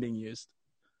with them being used?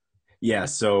 Yeah,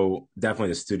 so definitely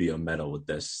the studio meddled with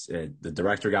this. The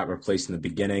director got replaced in the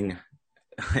beginning,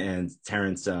 and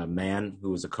Terrence Mann,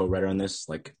 who was a co-writer on this,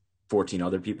 like 14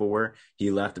 other people were, he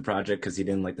left the project because he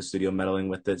didn't like the studio meddling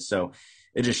with it. So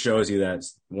it just shows you that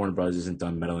Warner Bros. Isn't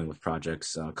done meddling with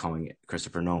projects, calling it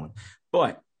Christopher Nolan.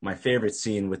 But my favorite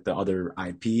scene with the other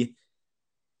IP,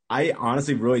 I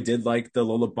honestly really did like the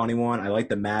Lola Bunny one. I like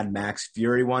the Mad Max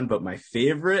Fury one, but my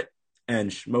favorite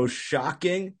and most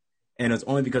shocking, and it's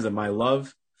only because of my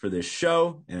love for this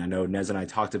show, and I know Nez and I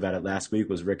talked about it last week,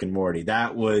 was Rick and Morty.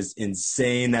 That was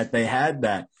insane that they had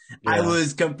that. Yeah. I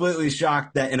was completely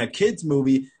shocked that in a kids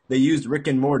movie they used Rick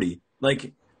and Morty.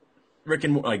 Like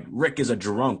Rick is a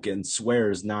drunk and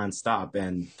swears nonstop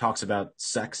and talks about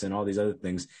sex and all these other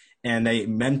things, and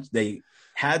they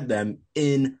had them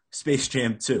in Space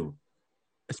Jam 2.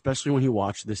 Especially when you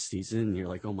watch this season, you're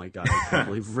like, oh my god, I can't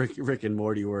believe Rick and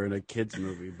Morty were in a kids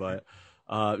movie, but.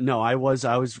 No, I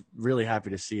was really happy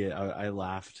to see it. I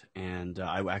laughed, and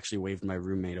I actually waved my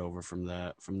roommate over from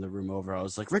the room over. I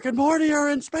was like, Rick and Morty are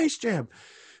in Space Jam,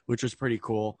 which was pretty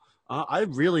cool. I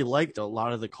really liked a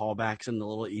lot of the callbacks and the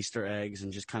little Easter eggs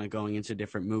and just kind of going into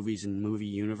different movies and movie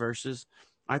universes.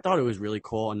 I thought it was really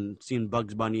cool, and seeing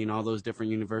Bugs Bunny and all those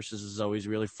different universes is always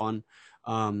really fun.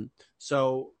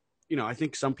 So, I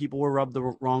think some people were rubbed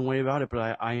the wrong way about it,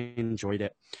 but I enjoyed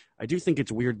it. I do think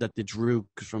it's weird that the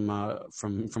Droogs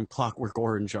from Clockwork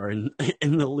Orange are in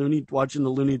the watching the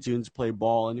Looney Tunes play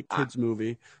ball in a kids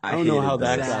movie. I don't know how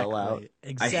that got allowed.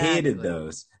 Exactly. I hated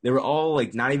those. They were all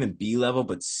like not even B level,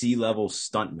 but C level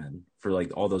stuntmen for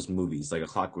like all those movies, like A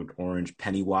Clockwork Orange,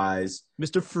 Pennywise,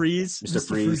 Mr. Freeze,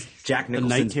 Jack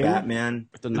Nicholson's Batman,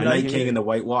 the Night King, and the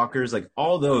White Walkers. Like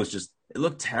all those, just it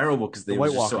looked terrible because they were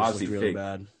just so obviously really fake.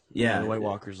 Bad. Yeah, the White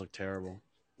Walkers look terrible.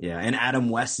 Yeah, and Adam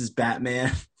West's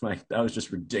Batman, like that was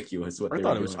just ridiculous. I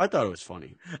thought it was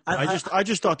funny. I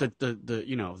just thought that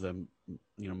the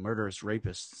murderous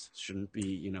rapists shouldn't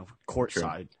be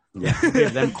courtside. Yeah, who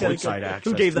gave them courtside access?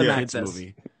 Who gave them access?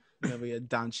 Movie. We had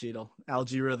Don Cheadle,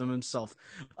 Algae Rhythm himself.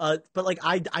 But like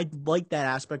I like that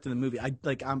aspect of the movie.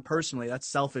 I'm personally, that's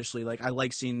selfishly, like I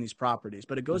like seeing these properties.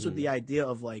 But it goes with the idea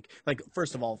of like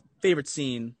first of all, favorite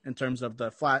scene in terms of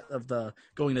the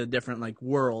going to the different like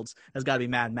worlds has got to be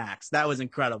Mad Max. That was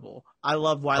incredible. I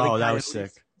loved Wile E. Coyote. That was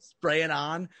sick. Spraying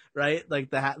on, right? Like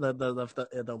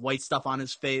the white stuff on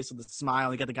his face with the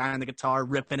smile. You got the guy on the guitar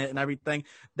ripping it and everything.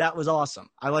 That was awesome.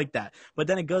 I like that. But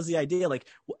then it goes the idea like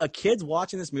a kid's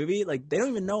watching this movie, like they don't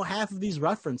even know half of these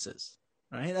references,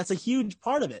 right? That's a huge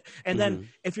part of it. And then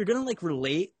if you're gonna like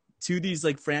relate to these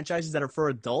like franchises that are for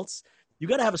adults, you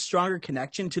got to have a stronger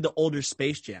connection to the older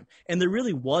Space Jam. And there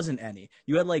really wasn't any.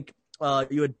 You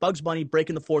had Bugs Bunny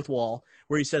breaking the fourth wall,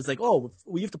 where he says like, "Oh,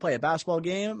 we have to play a basketball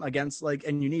game against like,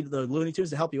 and you need the Looney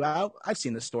Tunes to help you out." I've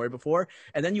seen this story before.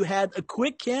 And then you had a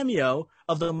quick cameo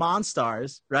of the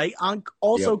Monstars, right? On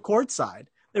also courtside.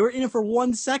 They were in it for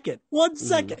 1 second. 1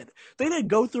 second. They didn't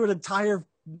go through an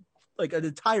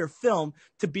entire film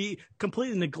to be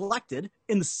completely neglected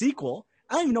in the sequel.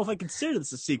 I don't even know if I consider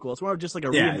this a sequel. It's more of just like a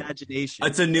reimagination.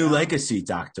 It's a new legacy,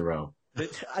 Dr. O.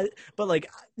 But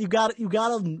like you gotta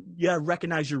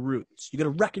recognize your roots. You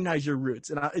gotta recognize your roots,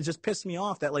 and it just pissed me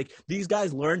off that like these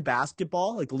guys learned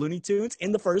basketball, like the Looney Tunes,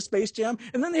 in the first Space Jam,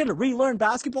 and then they had to relearn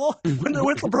basketball when they're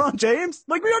with LeBron James.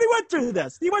 Like we already went through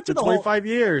this. He went through the 25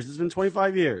 years. It's been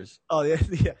 25 years. Oh yeah.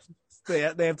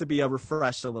 They have to be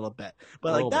refreshed a little bit,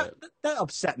 but like that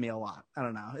upset me a lot. I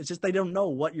don't know. It's just they don't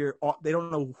know they don't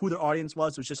know who their audience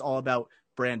was. So it's just all about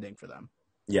branding for them.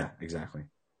 Yeah, exactly.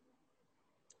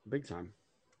 Big time.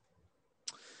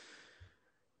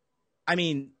 I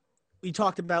mean, we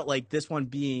talked about like this one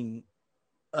being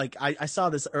like I saw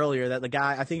this earlier that the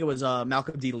guy, I think it was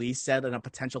Malcolm D. Lee, said in a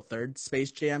potential third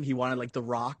Space Jam he wanted like The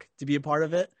Rock to be a part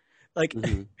of it. Like,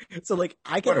 so like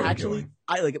I What can are we actually, doing?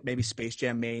 I like maybe Space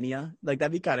Jam Mania, like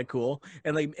that'd be kind of cool.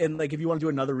 And like if you want to do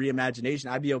another reimagination,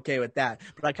 I'd be okay with that.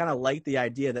 But I kind of like the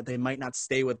idea that they might not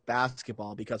stay with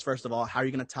basketball because first of all, how are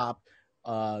you going to top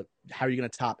MJ? How are you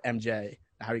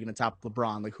going to top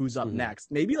LeBron? Like who's up next?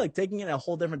 Maybe like taking it in a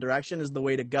whole different direction is the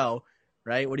way to go,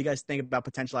 right? What do you guys think about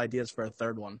potential ideas for a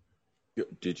third one?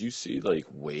 Did you see like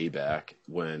way back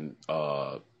when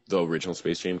the original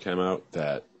Space Jam came out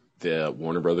that the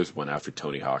Warner Brothers went after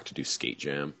Tony Hawk to do Skate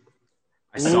Jam?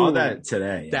 I saw that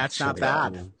today. That's not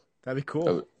actually. bad. That'd be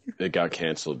cool. It got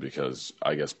canceled because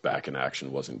I guess Back in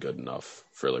Action wasn't good enough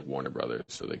for like Warner Brothers,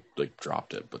 so they like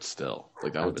dropped it. But still,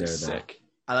 like that would be sick.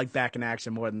 I like Back in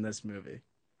Action more than this movie.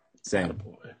 Same.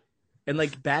 Boy. And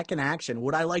like Back in Action,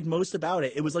 what I liked most about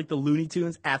it, it was like the Looney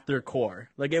Tunes at their core.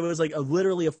 Like it was like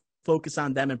literally a focus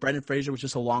on them, and Brendan Fraser was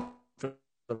just along for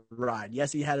the ride.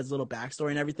 Yes, he had his little backstory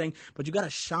and everything, but you got to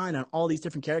shine on all these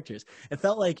different characters. It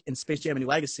felt like in Space Jam: A New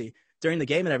Legacy, during the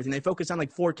game and everything, they focused on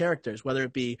like 4 characters, whether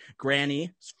it be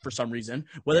Granny for some reason,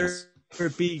 whether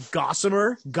it be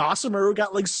Gossamer. Gossamer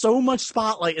got like so much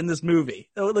spotlight in this movie.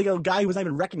 Like a guy who was not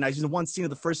even recognized. He's in one scene of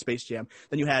the first Space Jam.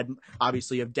 Then you had,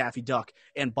 obviously, you have Daffy Duck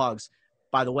and Bugs.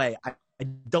 By the way, I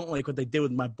don't like what they did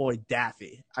with my boy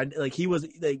Daffy. He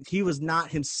was not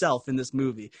himself in this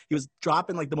movie. He was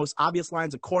dropping like the most obvious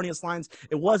lines, the corniest lines.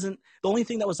 It wasn't the only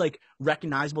thing that was like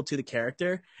recognizable to the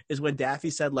character is when Daffy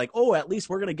said like, "Oh, at least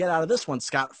we're gonna get out of this one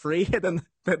scot free." And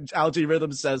then Algae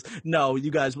Rhythm says, "No,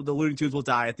 you guys, the Looney Tunes will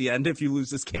die at the end if you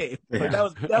lose this game." Yeah. Like,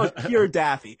 that was pure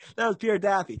Daffy. That was pure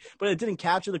Daffy. But it didn't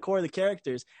capture the core of the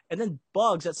characters. And then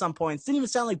Bugs at some points didn't even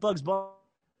sound like Bugs Bunny.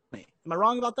 Am I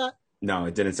wrong about that? No,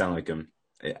 it didn't sound like him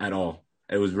at all.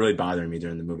 It was really bothering me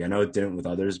during the movie. I know it didn't with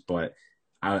others, but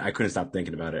I couldn't stop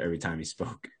thinking about it every time he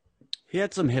spoke. He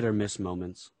had some hit or miss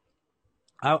moments.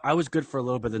 I was good for a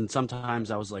little bit, then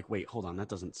sometimes I was like, wait, hold on, that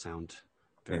doesn't sound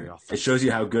very authentic. It shows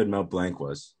you how good Mel Blanc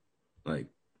was. Like,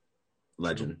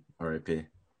 legend, R.I.P.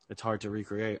 It's hard to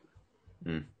recreate.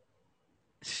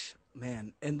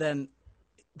 Man, and then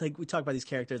like we talk about these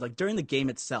characters, like during the game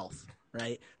itself,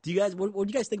 right? Do you guys what do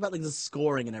you guys think about like the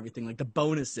scoring and everything, like the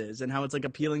bonuses and how it's like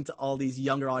appealing to all these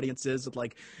younger audiences? With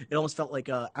like it almost felt like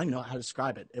I don't even know how to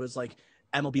describe it. It was like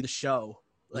MLB The Show,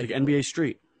 Like NBA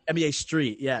Street. NBA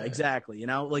Street, yeah, exactly. You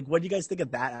know, like what do you guys think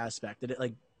of that aspect? Did it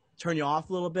like turn you off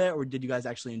a little bit, or did you guys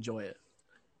actually enjoy it?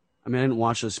 I mean, I didn't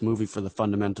watch this movie for the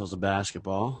fundamentals of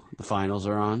basketball. The finals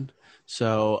are on,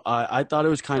 so I thought it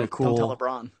was kind of cool. Don't tell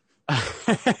LeBron.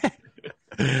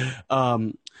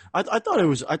 I thought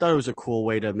it was a cool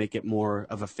way to make it more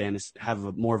of a fantasy,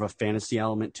 more of a fantasy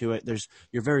element to it.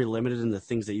 You're very limited in the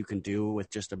things that you can do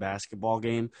with just a basketball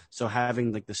game. So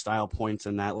having like the style points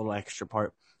and that little extra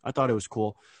part, I thought it was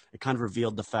cool. It kind of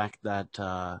revealed the fact that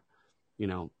the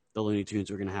Looney Tunes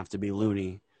were going to have to be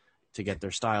loony to get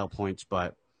their style points,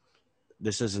 but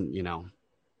this isn't a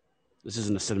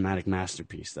cinematic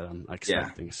masterpiece that I'm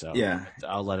expecting. Yeah. So yeah,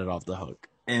 I'll let it off the hook.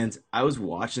 And I was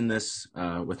watching this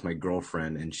with my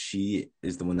girlfriend, and she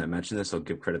is the one that mentioned this. So I'll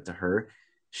give credit to her.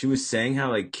 She was saying how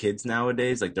like kids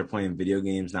nowadays, like they're playing video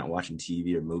games, not watching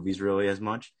TV or movies really as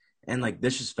much. And like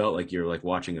this just felt like you're like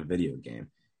watching a video game.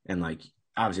 And like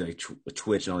obviously like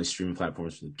Twitch and all these streaming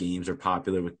platforms for the games are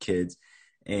popular with kids.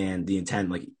 And the intent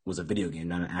like was a video game,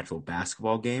 not an actual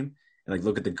basketball game. And like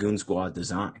look at the Goon Squad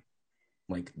design.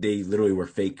 Like they literally were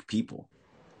fake people.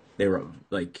 They were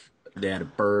like they had a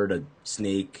bird, a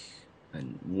snake,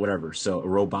 and whatever. So a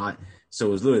robot. So it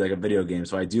was literally like a video game.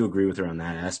 So I do agree with her on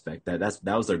that aspect. That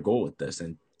was their goal with this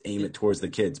and aim it towards the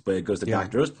kids. But it goes to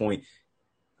Dr. O's point.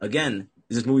 Again,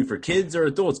 is this movie for kids or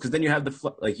adults? Because then you have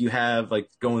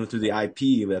going through the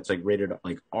IP that's like rated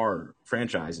like R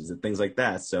franchises and things like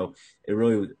that. So it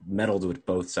really meddled with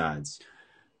both sides.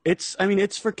 It's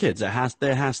for kids. It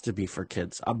has to be for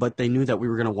kids. But they knew that we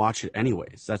were going to watch it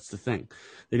anyways. That's the thing.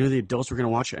 They knew the adults were going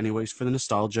to watch it anyways for the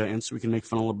nostalgia and so we can make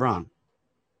fun of LeBron.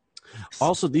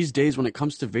 Also, these days when it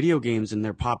comes to video games and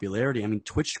their popularity, I mean,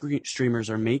 Twitch streamers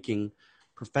are making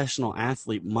professional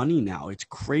athlete money now. It's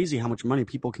crazy how much money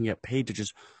people can get paid to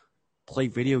just play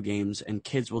video games, and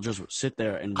kids will just sit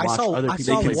there and watch other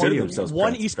people play video games.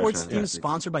 One esports team is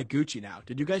sponsored by Gucci now.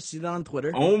 Did you guys see that on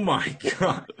Twitter? Oh my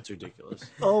God. It's ridiculous.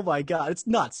 Oh my God. It's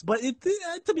nuts. But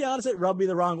to be honest, it rubbed me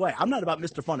the wrong way. I'm not about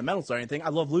Mr. Fundamentals or anything. I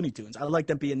love Looney Tunes. I like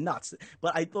them being nuts.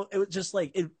 But I thought it was just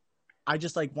like I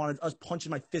just like wanted us punching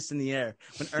my fist in the air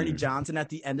when Ernie Johnson at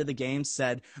the end of the game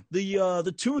said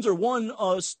the Tunes are one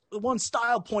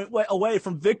style point away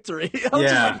from victory. I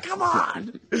was just like, come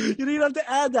on, you didn't even have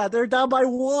to add that. They're down by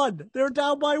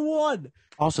one.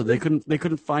 Also, they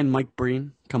couldn't find Mike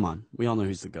Breen. Come on, we all know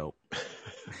he's the GOAT.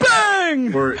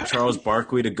 Bang! For Charles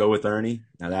Barkley to go with Ernie.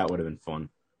 Now that would have been fun.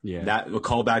 Yeah. That would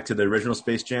call back to the original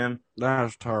Space Jam.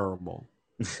 That's terrible.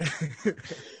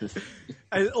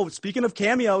 Speaking of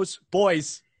cameos,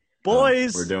 boys,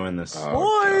 We're doing this.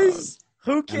 boys,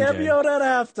 who cameoed at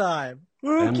halftime?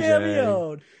 Who MJ.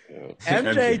 cameoed?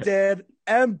 MJ did.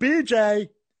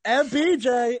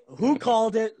 MBJ. Who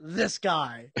called it? This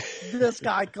guy. This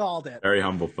guy called it. Very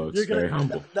humble, folks. Very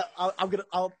humble.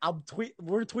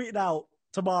 We're tweeting out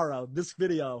tomorrow this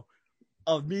video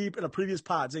of me in a previous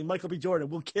pod saying Michael B. Jordan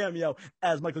will cameo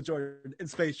as Michael Jordan in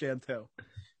Space Jam 2.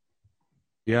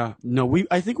 Yeah, no,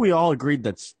 I think we all agreed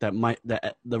that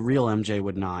the real MJ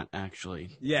would not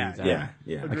actually. Yeah, do that.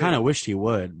 Yeah. I kind of wished he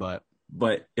would, but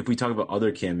if we talk about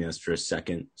other cameos for a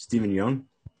second, Stephen Young,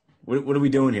 what are we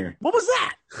doing here? What was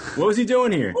that? What was he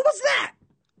doing here? What was that?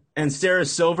 And Sarah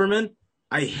Silverman,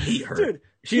 I hate her. Dude,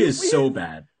 she is so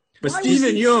bad. But Why Stephen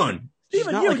is he- Young, she's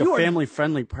Stephen not Yeun, like a you are-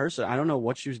 family-friendly person. I don't know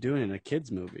what she was doing in a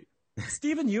kids movie.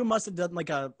 Stephen Yeun must have done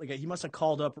he must have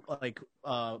called up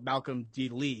Malcolm D.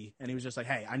 Lee, and he was just like,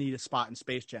 "Hey, I need a spot in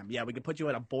Space Jam. Yeah, we could put you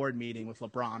at a board meeting with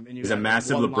LeBron." And he's a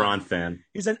massive LeBron fan.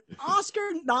 He's an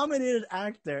Oscar-nominated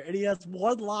actor, and he has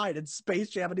one line in Space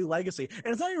Jam: A New Legacy, and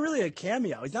it's not even really a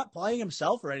cameo. He's not playing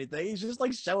himself or anything. He's just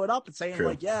like showing up and saying, True.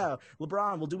 like, "Yeah,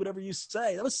 LeBron, we'll do whatever you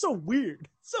say." That was so weird.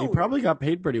 He probably got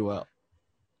paid pretty well.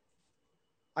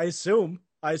 I assume,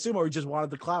 or he just wanted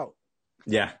the clout.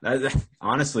 Yeah,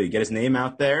 honestly, get his name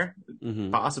out there.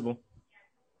 Mm-hmm. Possible.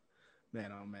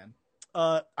 Man, oh man.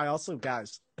 I also,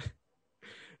 guys,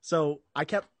 so I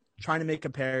kept trying to make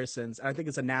comparisons, and I think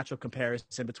it's a natural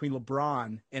comparison between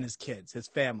LeBron and his kids, his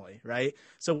family, right?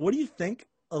 So what do you think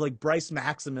of like Bryce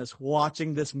Maximus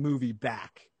watching this movie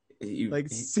back?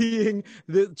 Seeing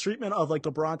the treatment of like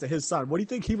LeBron to his son. What do you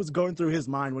think he was going through his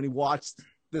mind when he watched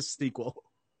this sequel?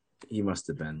 He must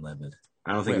have been livid.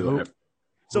 I don't think he who? would have.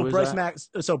 So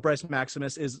Bryce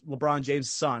Maximus is LeBron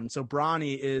James' son. So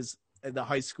Bronny is at the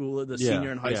high school,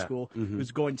 senior in high school, Mm-hmm.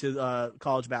 who's going to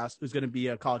who's going to be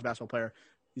a college basketball player.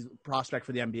 He's a prospect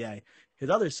for the NBA. His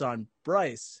other son,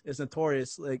 Bryce, is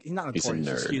notorious. Like he's not notorious,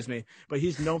 excuse me, but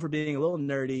he's known for being a little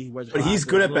nerdy. He wears But he's glasses,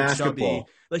 good a at little basketball.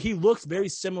 chubby. Like he looks very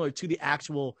similar to the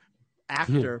actual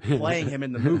actor playing him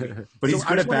in the movie. But he's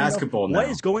good I at just wanna know basketball now. What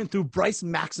is going through Bryce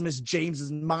Maximus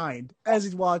James's mind as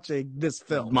he's watching this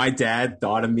film? My dad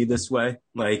thought of me this way,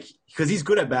 like because he's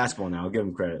good at basketball now. I'll give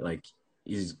him credit. Like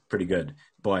he's pretty good,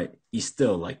 but he's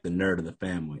still like the nerd of the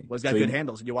family. Was that good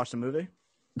handles? Did you watch the movie?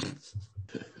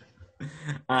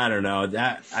 I don't know.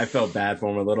 That I felt bad for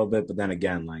him a little bit, but then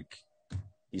again, like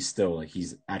he's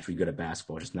actually good at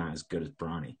basketball, just not as good as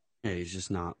Bronny. Yeah, he's just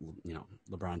not,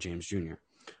 LeBron James Jr.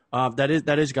 That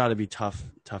is got to be tough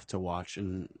to watch,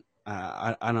 and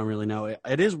I don't really know.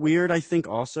 It is weird. I think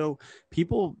also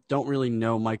people don't really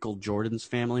know Michael Jordan's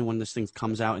family when this thing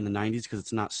comes out in the 90s because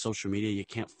it's not social media. You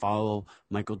can't follow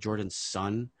Michael Jordan's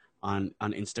son on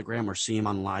Instagram or see him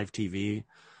on live TV,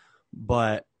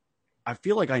 but I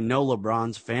feel like I know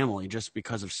LeBron's family just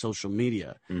because of social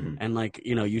media. Mm-hmm.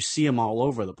 And you see him all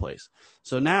over the place.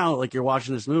 So now you're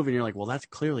watching this movie and you're like, well, that's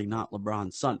clearly not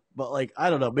LeBron's son. But I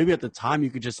don't know, maybe at the time you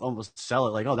could just almost sell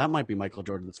it. Like, oh, that might be Michael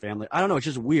Jordan's family. I don't know. It's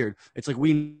just weird. It's like,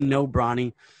 we know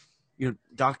Bronny,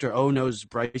 Dr. O knows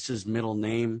Bryce's middle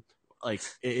name.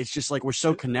 It's just like we're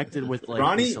so connected with the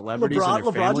celebrities and their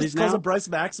LeBron families just calls now. him Bryce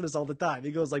Maximus all the time. He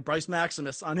goes like Bryce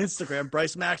Maximus on Instagram,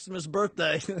 Bryce Maximus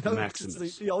birthday.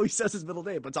 Maximus. He always says his middle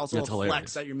name, but it's also That's a flex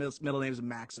hilarious. that your middle name is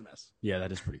Maximus. Yeah,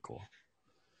 that is pretty cool.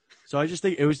 So I just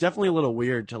think it was definitely a little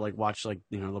weird to watch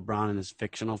LeBron and his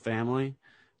fictional family,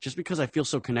 just because I feel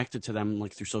so connected to them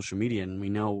through social media, and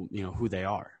we know who they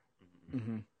are.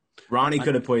 Mm-hmm. Ronnie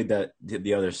could have played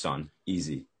the other son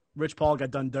easy. Rich Paul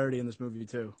got done dirty in this movie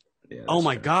too. Yeah, Oh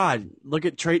my fair. God! Look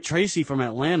at Tracy from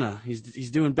Atlanta. He's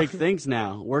doing big things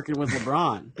now, working with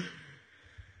LeBron. My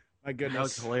That was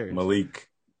goodness. hilarious. Malik.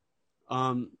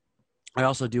 I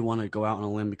also do want to go out on a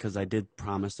limb because I did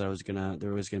promise that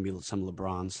there was gonna be some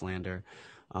LeBron slander.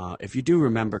 If you do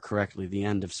remember correctly, the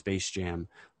end of Space Jam,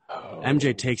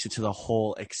 MJ takes it to the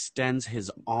hole, extends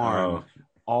his arm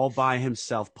all by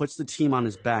himself, puts the team on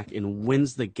his back, and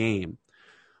wins the game.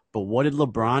 But what did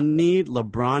LeBron need?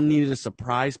 LeBron needed a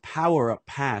surprise power-up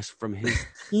pass from his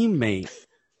teammate.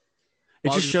 It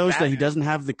Well, just he's shows that he Batman. doesn't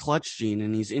have the clutch gene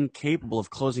and he's incapable of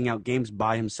closing out games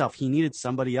by himself. He needed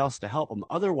somebody else to help him.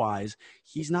 Otherwise,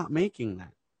 he's not making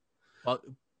that.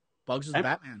 Bugs is M-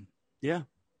 Batman. Yeah.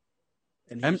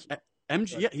 And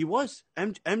MJ, yeah, he was.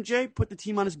 MJ put the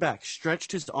team on his back,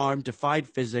 stretched his arm, defied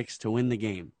physics to win the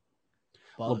game.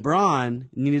 LeBron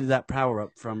needed that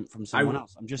power-up from someone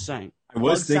else. I'm just saying. I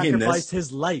was thinking sacrificed this.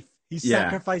 his life. He Yeah.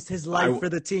 sacrificed his life for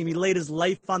the team. He laid his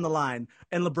life on the line,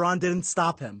 and LeBron didn't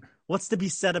stop him. What's to be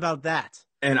said about that?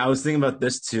 And I was thinking about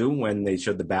this too when they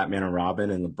showed the Batman and Robin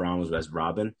and LeBron was as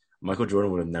Robin. Michael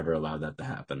Jordan would have never allowed that to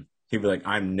happen. He'd be like,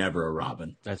 I'm never a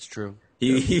Robin. That's true.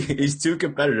 He's too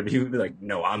competitive. He would be like,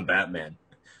 no, I'm Batman.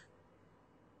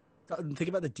 Think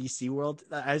about the DC world.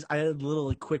 I had a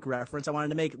little quick reference I wanted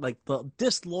to make, like the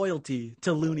disloyalty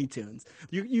to Looney Tunes.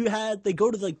 They go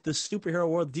to like the superhero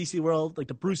world, DC world, like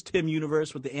the Bruce Timm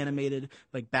universe with the animated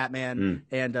like Batman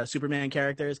and Superman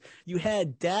characters. You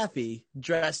had Daffy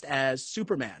dressed as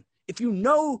Superman. If you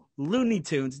know Looney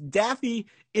Tunes, Daffy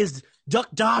is Duck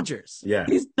Dodgers. Yeah,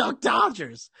 he's Duck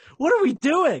Dodgers. What are we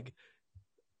doing?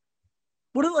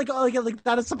 What are, like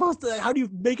that is supposed to? How do you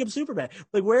make him Superman?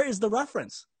 Like, where is the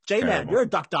reference? J-Man, you're a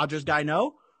Duck Dodgers guy,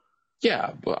 no?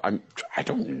 Yeah, but I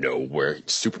don't know where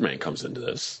Superman comes into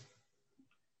this.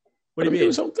 What do you mean?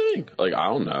 His own thing. Like, I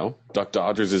don't know. Duck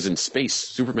Dodgers is in space.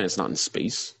 Superman's not in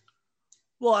space.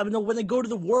 Well, I mean, when they go to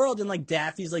the world and like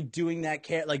Daffy's like doing that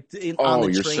on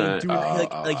the train, saying,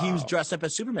 like he was dressed up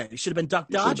as Superman. He should have been Duck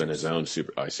Dodgers. Should have been his own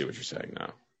super. I see what you're saying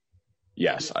now.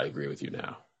 Yes, I agree with you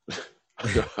now.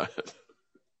 Go ahead.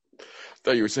 I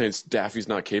thought you were saying Daffy's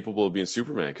not capable of being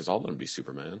Superman because I'll let him be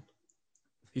Superman.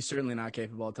 He's certainly not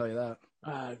capable, I'll tell you that.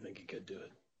 I think he could do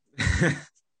it.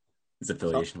 His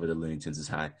affiliation with the Looney Tunes is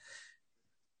high.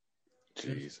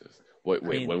 Jesus. Wait,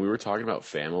 when we were talking about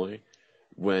family,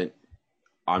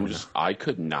 I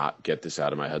could not get this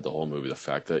out of my head the whole movie. The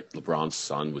fact that LeBron's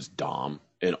son was Dom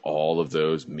and all of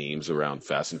those memes around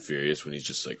Fast and Furious when he's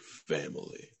just like,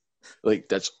 family. Like,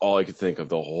 that's all I could think of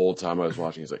the whole time I was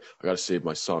watching. He's like, I got to save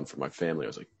my son for my family. I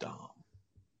was like, Dom.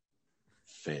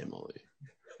 Family.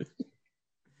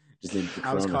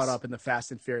 I was caught up in the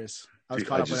Fast and Furious. I was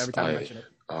caught up every time I mentioned it.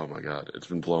 Oh, my God. It's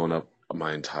been blowing up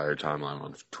my entire timeline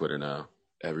on Twitter now.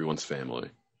 Everyone's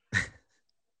family.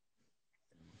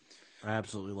 I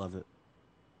absolutely love it.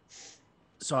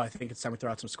 So I think it's time we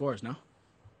throw out some scores, no?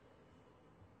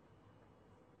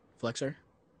 Flexer?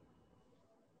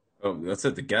 Oh, let's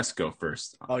let the guests go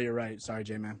first. Oh, you're right. Sorry,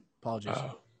 J-Man. Apologies.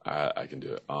 I can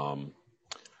do it.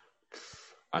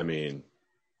 I mean,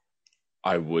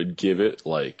 I would give it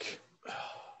like,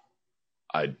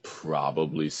 I'd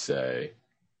probably say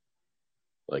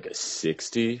like a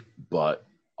 60, but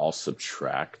I'll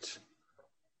subtract,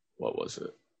 what was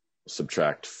it?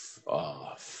 Subtract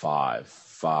 5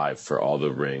 for all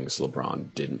the rings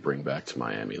LeBron didn't bring back to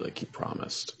Miami like he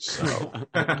promised. So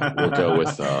we'll go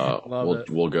with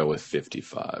we'll go with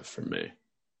 55 for me.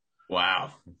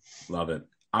 Wow, love it.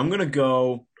 I'm gonna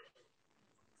go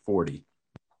 40.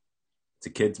 It's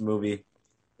a kids movie.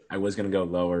 I was gonna go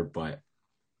lower, but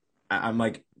I'm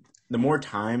like, the more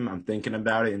time I'm thinking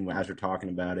about it, and as we're talking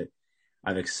about it,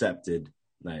 I've accepted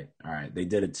like, all right, they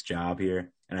did its job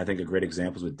here. And I think a great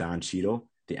example is with Don Cheadle,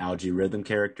 the Algae Rhythm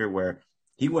character, where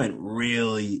he went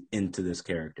really into this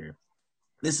character.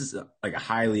 This is like a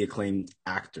highly acclaimed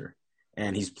actor,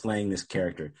 and he's playing this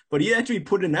character. But he actually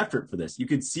put in effort for this. You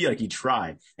could see like he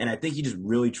tried. And I think he just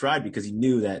really tried because he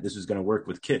knew that this was going to work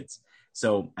with kids.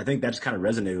 So I think that just kind of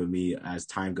resonated with me as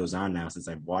time goes on now since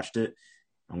I've watched it.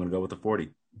 I'm going to go with a 40.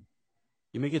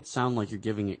 You make it sound like you're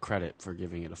giving it credit for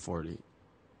giving it a 40.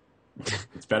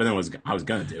 It's better than what I was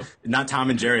gonna do. Not Tom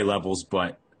and Jerry levels,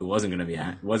 but it wasn't gonna be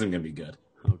good.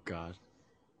 Oh God.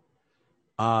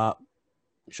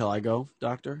 Shall I go,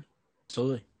 Doctor?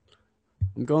 Absolutely.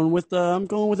 I'm going with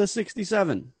a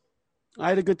 67. I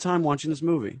had a good time watching this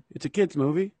movie. It's a kids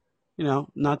movie,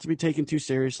 not to be taken too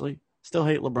seriously. Still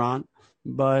hate LeBron,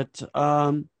 but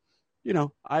I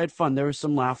had fun. There were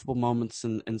some laughable moments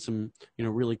and some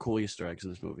really cool Easter eggs in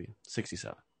this movie.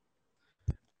 67.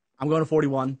 I'm going to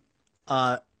 41.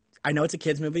 I know it's a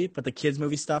kids movie, but the kids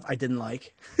movie stuff I didn't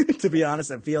like. To be honest,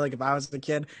 I feel like if I was a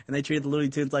kid and they treated the Looney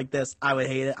Tunes like this, I would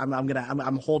hate it.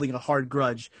 I'm holding a hard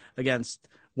grudge against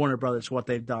Warner Brothers for what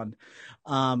they've done.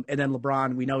 And then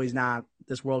LeBron, we know he's not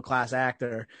this world-class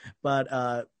actor,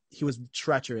 but he was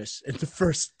treacherous in the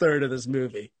first third of this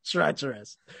movie.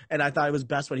 Treacherous. And I thought it was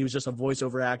best when he was just a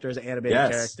voiceover actor as an animated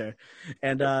character.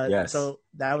 And so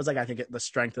that was like, I think, the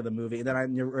strength of the movie. And then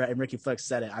and Ricky Flex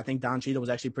said it. I think Don Cheadle was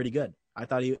actually pretty good. I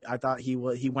thought he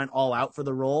went all out for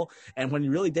the role, and when he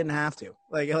really didn't have to.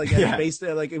 We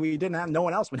didn't have, no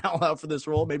one else went all out for this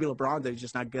role. Maybe LeBron did, he's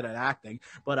just not good at acting.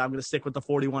 But I'm going to stick with the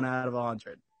 41 out of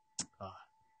 100.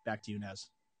 Back to you, Nez.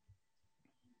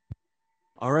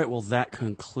 All right, well, that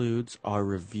concludes our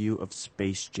review of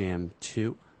Space Jam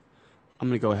 2. I'm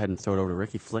going to go ahead and throw it over to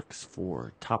Ricky Flicks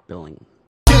for top billing.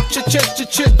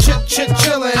 Chillin'.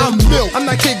 I'm Bill. I'm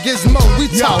not Kid Gizmo. We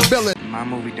top billing. My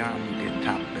movie done, we get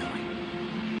top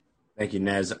billing. Thank you,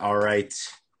 Nez. All right.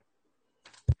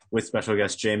 with special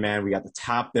guest J-Man. We got the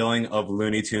top billing of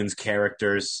Looney Tunes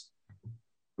characters.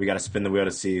 We got to spin the wheel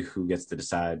to see who gets to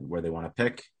decide where they want to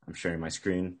pick. I'm sharing my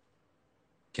screen.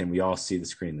 Can we all see the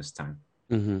screen this time?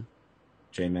 Mm-hmm.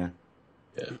 J-Man?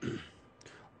 Yeah.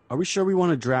 Are we sure we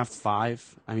want to draft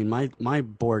 5? I mean, my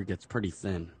board gets pretty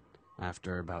thin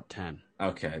after about 10.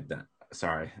 Okay.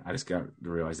 Sorry. I just got the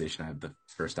realization I had the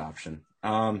first option.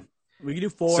 We can do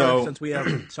 4 since we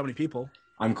have so many people.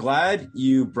 I'm glad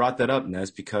you brought that up,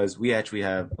 Nez, because we actually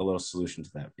have a little solution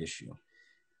to that issue.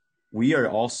 We are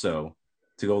also,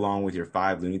 to go along with your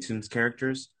 5 Looney Tunes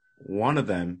characters, one of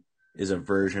them is a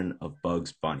version of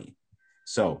Bugs Bunny.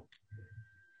 So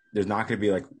there's not going to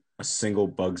be like a single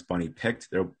Bugs Bunny picked.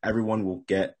 Everyone will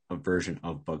get a version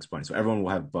of Bugs Bunny. So everyone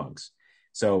will have Bugs.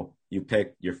 So you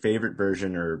pick your favorite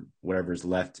version or whatever's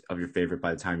left of your favorite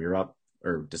by the time you're up,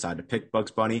 or decide to pick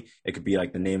Bugs Bunny. It could be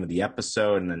like the name of the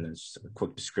episode and then there's a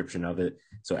quick description of it.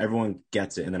 So everyone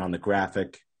gets it. And then on the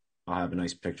graphic, I'll have a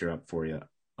nice picture up for you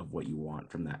of what you want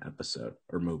from that episode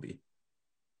or movie.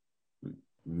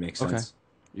 Makes sense?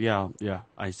 Okay. Yeah.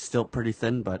 I still pretty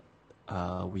thin, but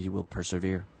we will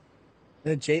persevere.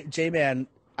 J-Man,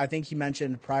 I think he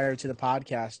mentioned prior to the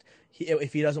podcast,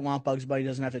 if he doesn't want Bugs Bunny, he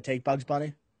doesn't have to take Bugs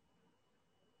Bunny.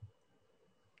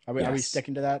 Are we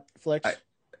sticking to that, Flix?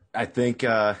 I think,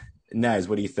 Nez,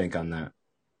 what do you think on that?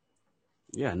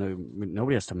 Yeah, no,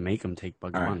 nobody has to make him take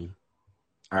Bugs Bunny.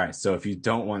 All right, so if you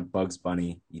don't want Bugs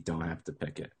Bunny, you don't have to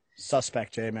pick it.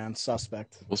 Suspect, J-Man,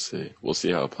 suspect. We'll see. We'll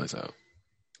see how it plays out.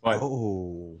 But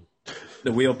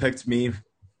the wheel picked me,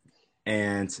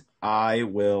 and I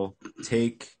will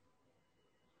take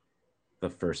the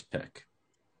first pick.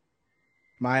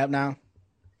 Am I up now?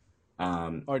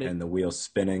 And the wheel's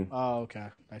spinning. Oh, okay.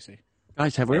 I see.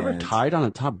 Guys, have we ever tied on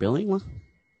a top billing one?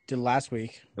 Did last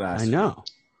week. I know.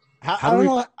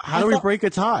 How do we break a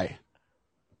tie?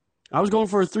 I was going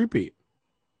for a 3-peat.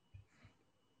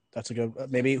 That's a good.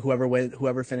 Maybe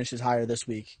whoever finishes higher this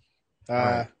week.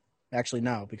 Right. Actually,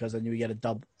 no, because then you get a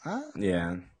double.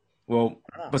 Yeah. Well,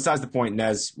 besides the point,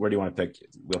 Nez, where do you want to pick?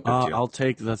 We'll pick you. I'll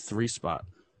take the 3 spot.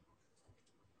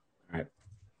 All right.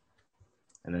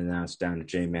 And then now it's down to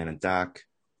J-Man and Doc.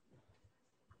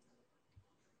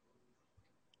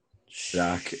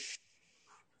 Doc.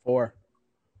 4.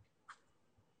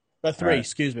 But 3, right.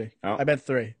 Excuse me. Oh. I bet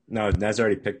 3. No, Nez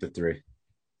already picked the 3.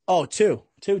 Oh, 2.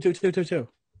 2.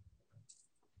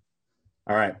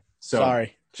 All right. So,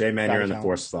 sorry. J-Man, Gotta you're in the count.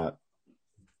 4th slot.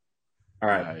 All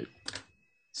right.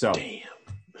 So, Damn.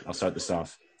 I'll start this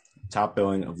off. Top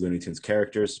billing of Looney Tunes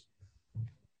characters.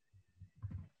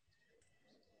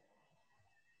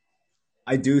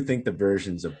 I do think the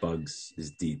versions of Bugs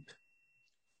is deep.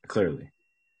 Clearly.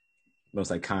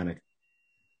 Most iconic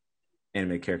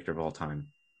anime character of all time.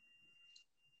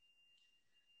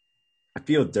 I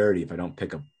feel dirty if I don't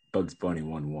pick a Bugs Bunny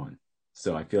 1-1.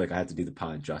 So I feel like I have to do the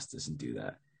pod justice and do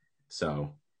that.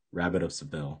 So, Rabbit of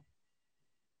Seville,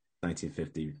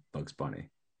 1950 Bugs Bunny.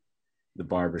 The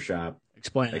Barbershop.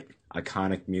 Explain it.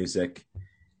 Iconic music.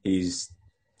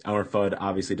 Elmer Fudd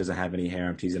obviously doesn't have any hair.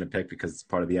 I'm teasing a pic because it's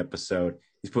part of the episode.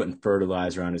 He's putting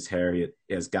fertilizer on his hair. He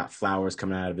has got flowers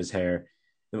coming out of his hair.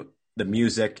 The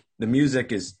music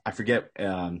is, I forget,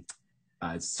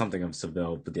 it's something of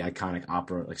Seville, but the iconic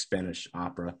opera, like Spanish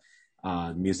opera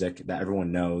music that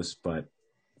everyone knows. But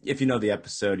if you know the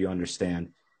episode, you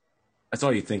understand. That's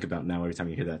all you think about now every time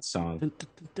you hear that song.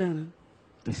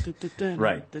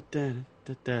 Right.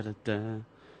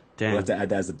 We'll have to add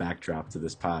that as a backdrop to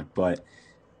this pod. But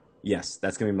yes,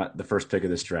 that's going to be the first pick of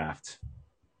this draft.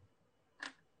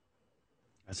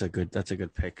 That's a good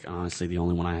pick. Honestly, the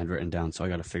only one I had written down, so I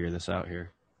got to figure this out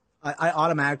here. I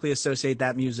automatically associate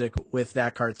that music with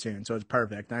that cartoon, so it's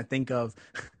perfect. And I think of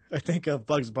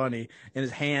Bugs Bunny and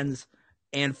his hands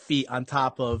and feet on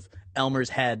top of Elmer's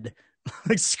head,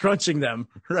 like scrunching them,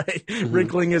 right? Mm-hmm.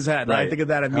 Wrinkling his head. Right. I think of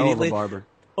that immediately. Hell of a barber.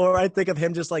 Or I think of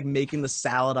him just like making the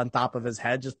salad on top of his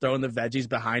head, just throwing the veggies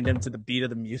behind him to the beat of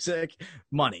the music.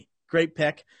 Money. Great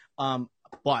pick.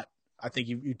 But I think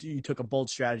you took a bold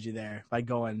strategy there by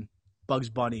going Bugs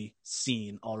Bunny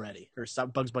scene already, or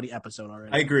Bugs Bunny episode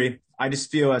already. I agree. I just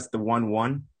feel as the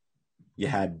 1-1, you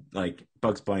had like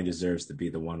Bugs Bunny deserves to be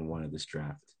the 1-1 of this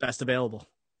draft. Best available.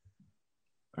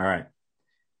 All right.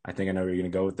 I think I know where you're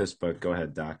going to go with this, but go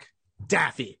ahead, Doc.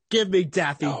 Daffy. Give me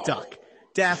Daffy Duck.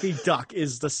 Daffy Duck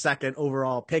is the second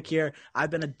overall pick here. I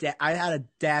had a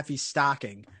Daffy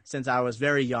stocking since I was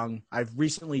very young. I've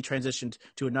recently transitioned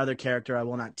to another character I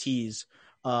will not tease,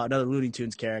 another Looney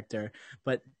Tunes character.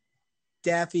 But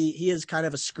Daffy, he is kind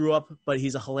of a screw up, but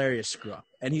he's a hilarious screw up,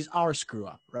 and he's our screw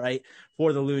up, right?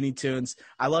 For the Looney Tunes,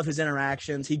 I love his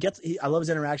interactions. I love his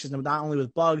interactions not only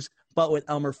with Bugs but with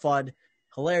Elmer Fudd,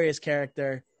 hilarious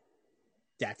character,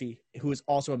 Daffy, who is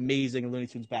also amazing in Looney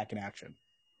Tunes Back in Action.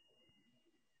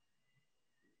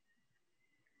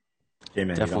 Hey man,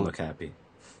 you don't Definitely. look happy.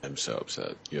 I'm so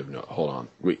upset. You have no. Hold on.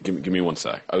 Wait. Give me 1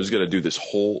 sec. I was gonna do this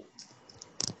whole.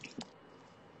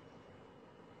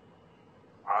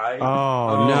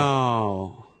 Oh,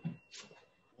 no.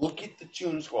 Look at the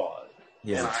Tune Squad.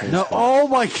 He has a Toon No. Squad. Oh,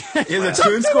 my God. He has a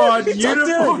Toon Squad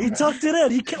uniform. He tucked it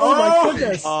in. Oh my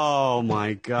goodness. Oh,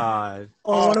 my God.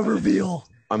 Oh, what a reveal.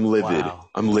 I'm livid. Wow.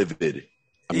 I'm livid.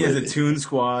 He has a Toon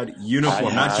Squad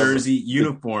uniform, I not have jersey,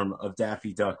 uniform of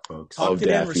Daffy Duck, folks. Oh, Tucked it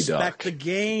in. Daffy Respect Duck. the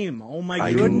game. Oh my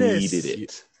I goodness. needed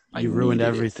it. I You ruined needed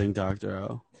it. everything, Dr.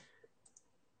 O.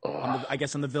 I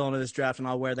guess I'm the villain of this draft, and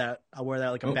I'll wear that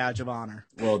like a badge of honor.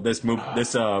 Well, this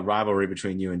rivalry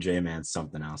between you and J-Man's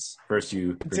something else. First,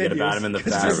 you forget Continues. about him in the It's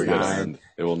Fast never gonna Nine. end.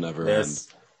 It will never This.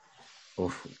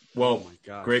 Oof. Well, my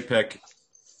gosh. great pick.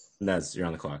 Nez, you're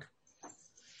on the clock.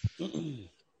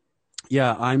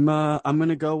 Yeah, I'm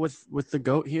gonna go with the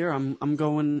GOAT here. I'm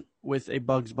going with a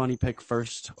Bugs Bunny pick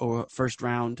first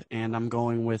round, and I'm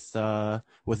going with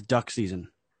Duck Season.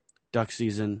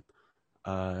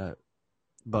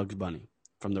 Bugs Bunny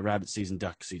from the Rabbit Season,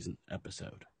 Duck Season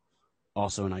episode.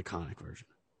 Also an iconic version.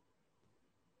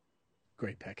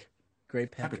 Great pick.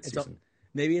 Great pick. Rabbit Season.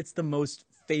 Maybe it's the most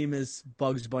famous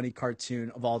Bugs Bunny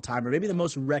cartoon of all time, or maybe the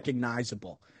most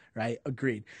recognizable. Right?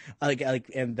 Agreed.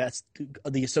 And that's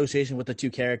the association with the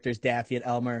two characters, Daffy and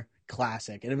Elmer.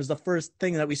 Classic. And it was the first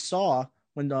thing that we saw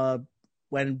when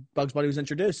Bugs Bunny was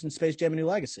introduced in Space Jam: A New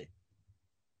Legacy.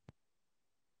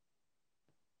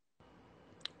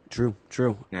 True.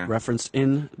 Yeah. Referenced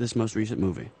in this most recent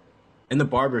movie. And the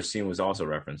barber scene was also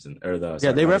referenced in,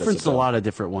 They referenced a lot of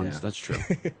different ones. Yeah. That's true.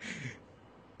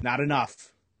 Not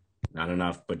enough. Not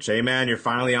enough. But J-Man, you're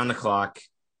finally on the clock.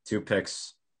 2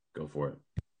 picks. Go for it.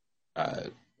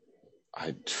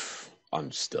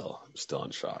 I'm still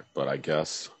in shock, but I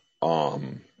guess I'll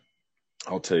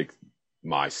take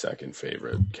my second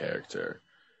favorite character,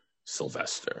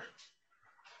 Sylvester.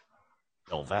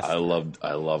 I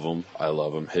love him.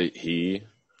 He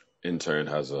in turn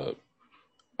has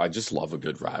I just love a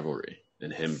good rivalry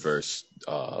in him versus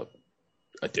a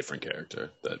different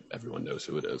character that everyone knows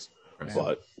who it is. Right.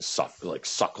 But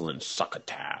suckling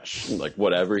succotash, like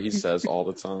whatever he says all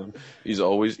the time, he's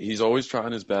always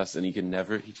trying his best, and he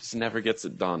just never gets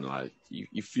it done. Like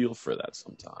you feel for that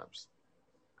sometimes.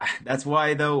 That's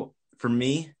why, though, for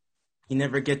me, he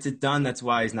never gets it done. That's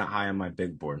why he's not high on my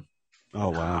big board. Oh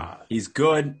wow. He's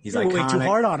good. He's You're iconic. way too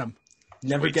hard on him.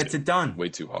 Never gets it done. Way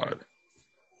too hard.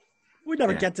 We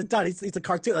never Yeah. gets it done. He's a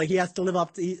cartoon. Like he has to live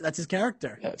up to. That's his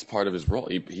character. Yeah, it's part of his role.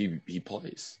 He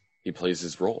plays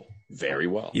his role very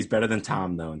well. He's better than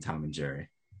Tom, though, and Tom and Jerry.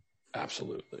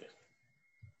 Absolutely.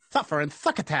 Suffer and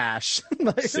succotash.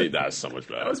 See, that's so much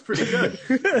better. That was pretty good.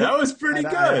 That was pretty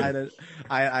good.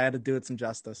 I had to do it some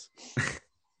justice.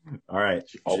 All right.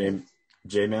 Oh.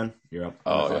 J-Man, you're up.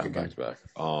 Oh Fuck yeah, again. back to back.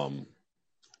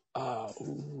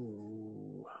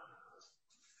 Ooh.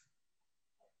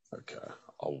 Okay,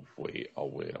 I'll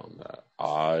wait on that.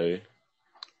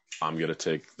 I'm gonna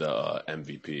take the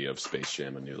MVP of Space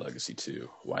Jam: A New Legacy 2,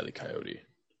 Wile E. Coyote.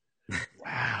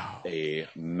 Wow. A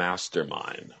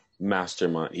mastermind.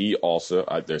 He also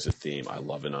there's a theme. I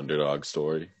love an underdog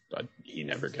story. He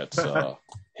never gets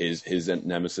his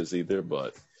nemesis either.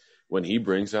 But when he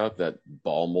brings out that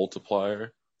ball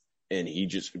multiplier, and he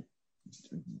just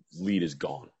lead is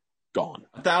gone.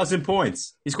 1,000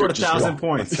 points. He scored Just 1,000 gone.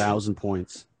 points. 1,000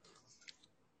 points.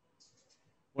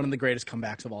 One of the greatest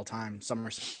comebacks of all time.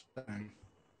 Summers.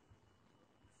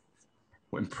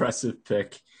 Impressive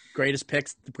pick. Greatest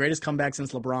picks. The greatest comeback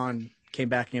since LeBron came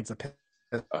back against the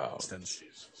Oh, Pistons.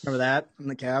 Jesus. Remember that in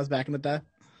the Cavs back in the day?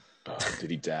 Did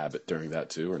he dab it during that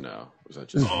too, or no? Was that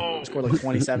just? He scored like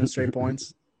 27 straight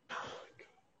points.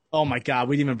 Oh my God,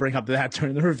 we didn't even bring up that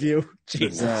during the review.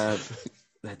 Jesus,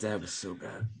 That dab was so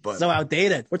bad. But so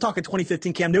outdated. We're talking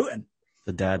 2015 Cam Newton.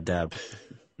 The dad dab.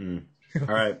 all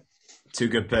right. 2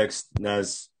 good picks.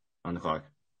 Nez on the clock.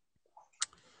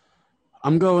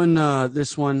 I'm going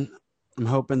this one. I'm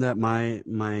hoping that my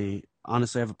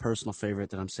honestly, I have a personal favorite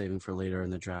that I'm saving for later in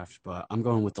the draft, but I'm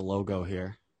going with the logo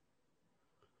here.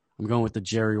 I'm going with the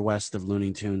Jerry West of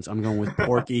Looney Tunes. I'm going with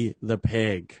Porky the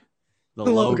Pig. The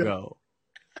logo.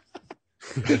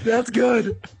 That's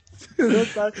good.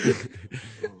 That's not...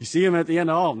 You see him at the end.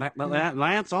 Oh,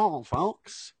 that's all,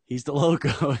 folks. He's the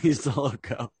logo. He's the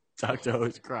logo. Dr. O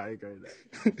is crying right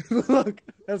now. Look,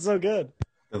 that's so good.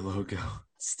 The logo.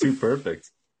 It's too perfect.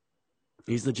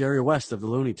 He's the Jerry West of the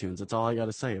Looney Tunes. That's all I got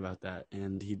to say about that.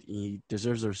 And he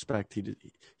deserves the respect.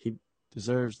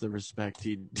 Deserves the respect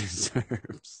he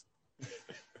deserves.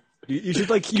 You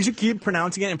should keep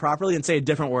pronouncing it improperly and say a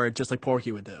different word, just like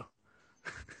Porky would do.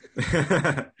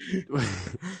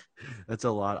 That's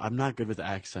a lot. I'm not good with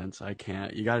accents. I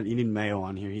can't. You need Mayo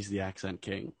on here. He's the accent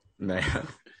king. Man.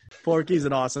 Porky's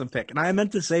an awesome pick. And I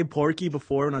meant to say Porky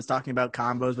before when I was talking about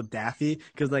combos with Daffy,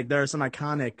 because like there are some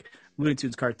iconic Looney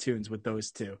Tunes cartoons with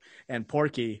those two. And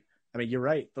Porky, I mean, you're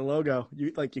right. The logo,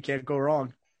 you can't go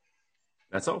wrong.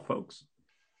 That's all, folks.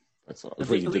 That's all.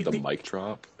 Wait, you did the mic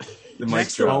drop? The mic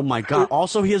drop. Oh my god.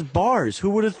 Also, he has bars. Who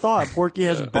would have thought Porky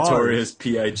has bars? Notorious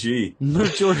P.I.G.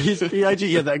 Notorious P.I.G.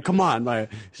 Yeah, come on.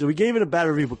 So we gave it a bad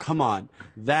review, but come on.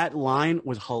 That line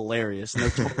was hilarious.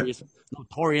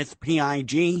 Notorious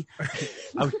P.I.G.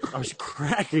 I was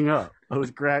cracking up.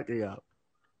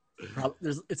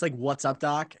 It's like "What's up,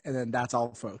 Doc?" and then "That's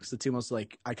all, folks." The two most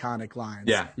like iconic lines.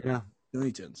 Yeah.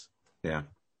 Looney Tunes. Yeah.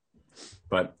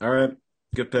 But all right,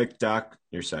 good pick, Doc.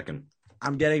 You're second.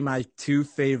 I'm getting my two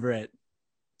favorite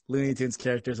Looney Tunes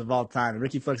characters of all time. And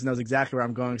Ricky Flicks knows exactly where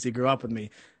I'm going because he grew up with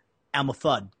me. Elmer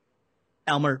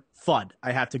Fudd.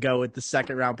 I have to go with the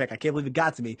second round pick. I can't believe it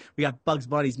got to me. We got Bugs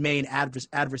Bunny's main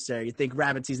adversary. You think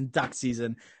rabbit season, duck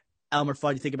season. Elmer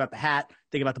Fudd, you think about the hat,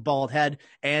 think about the bald head.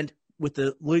 And with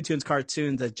the Looney Tunes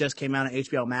cartoons that just came out on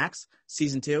HBO Max,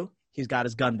 season 2, he's got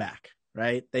his gun back,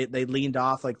 right? They leaned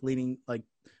off,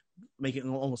 making it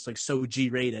almost like so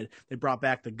G-rated. They brought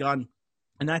back the gun.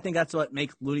 And I think that's what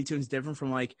makes Looney Tunes different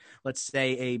from let's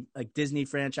say a Disney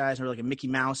franchise or like a Mickey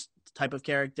Mouse type of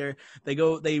character. They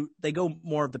go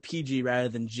more of the PG rather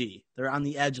than G. They're on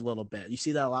the edge a little bit. You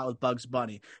see that a lot with Bugs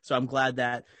Bunny. So I'm glad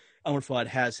that Elmer Fudd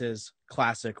has his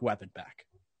classic weapon back.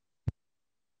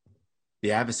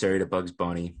 The adversary to Bugs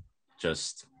Bunny,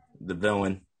 just the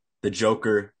villain, the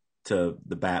Joker to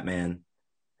the Batman,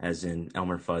 as in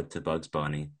Elmer Fudd to Bugs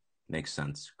Bunny. Makes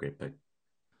sense. Great pick.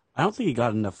 I don't think he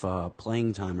got enough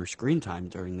playing time or screen time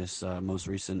during this most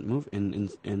recent move.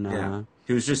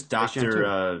 He was just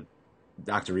Dr.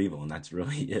 Evil, and that's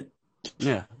really it.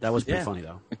 Yeah, that was pretty funny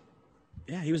though.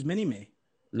 Yeah, he was Mini-Me.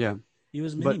 Yeah, he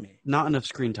was Mini-Me. Not enough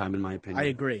screen time, in my opinion. I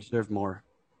agree. Deserve more.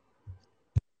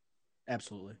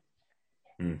 Absolutely.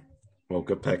 Well,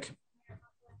 good pick.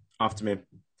 Off to me.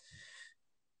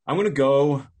 I'm gonna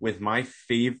go with my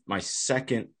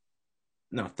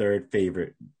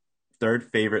third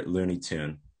favorite Looney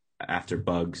Tune after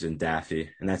Bugs and Daffy,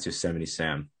 and that's Yosemite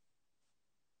Sam.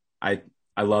 I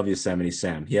love Yosemite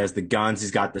Sam. He has the guns,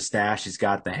 he's got the stash, he's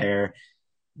got the hair.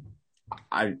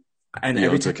 He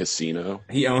owns a casino.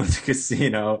 He owns a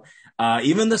casino.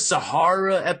 Even the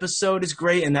Sahara episode is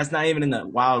great, and that's not even in the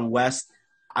Wild West.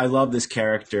 I love this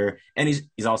character, and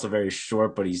he's also very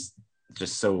short, but he's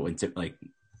just so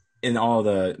in all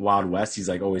the Wild West, he's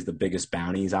always the biggest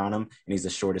bounties on him, and he's the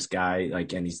shortest guy.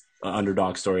 And he's an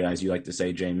underdog story, as you like to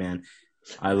say, J-Man.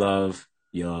 I love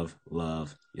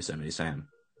Yosemite Sam.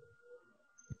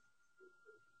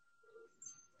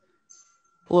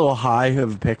 A little high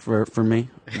of a pick for me,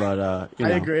 but I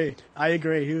agree.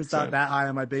 He was not that high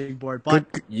on my big board, but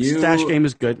stash game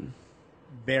is good.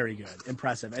 Very good,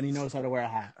 impressive, and he knows how to wear a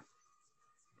hat.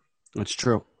 That's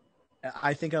true.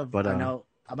 I know.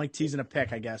 I'm teasing a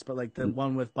pick, I guess, but the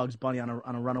one with Bugs Bunny on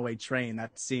a runaway train,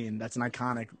 that scene, that's an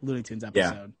iconic Looney Tunes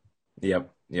episode. Yeah.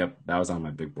 Yep. That was on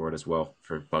my big board as well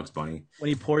for Bugs Bunny. When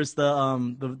he pours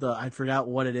the I forgot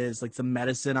what it is, the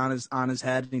medicine on his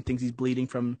head, and he thinks he's bleeding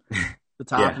from the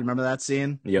top. Yeah. You remember that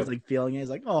scene? Yep. He's feeling it. He's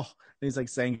like, oh, and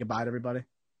he's saying goodbye to everybody.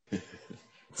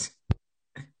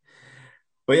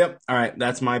 But yep. All right.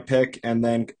 That's my pick. And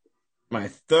then my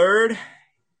third,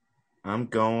 I'm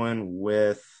going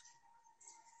with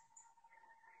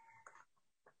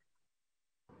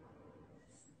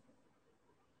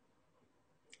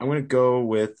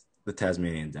the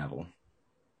Tasmanian Devil.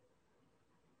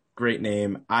 Great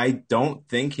name. I don't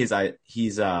think he's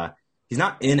not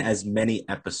in as many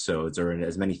episodes or in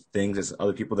as many things as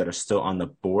other people that are still on the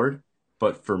board.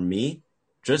 But for me,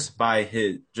 just by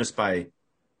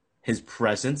his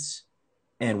presence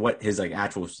and what his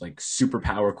actual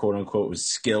superpower, quote unquote, was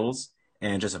skills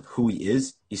and just of who he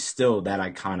is, he's still that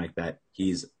iconic that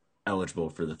he's eligible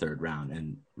for the third round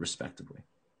and respectably.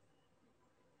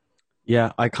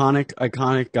 Yeah,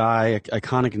 iconic guy,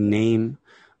 iconic name.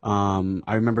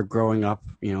 I remember growing up,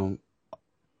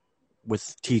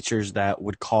 with teachers that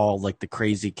would call the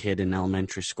crazy kid in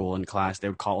elementary school in class. They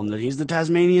would call him that he's the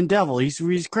Tasmanian Devil.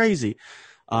 He's crazy.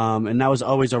 And that was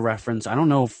always a reference. I don't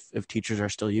know if teachers are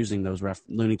still using those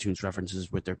Looney Tunes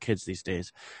references with their kids these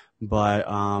days, but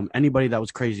anybody that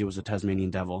was crazy was a Tasmanian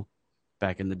Devil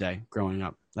back in the day growing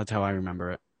up. That's how I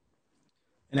remember it.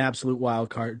 An absolute wild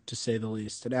card, to say the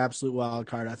least. An absolute wild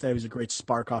card. I thought he was a great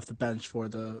spark off the bench for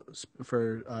the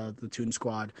Toon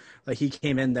Squad. Like he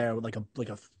came in there with like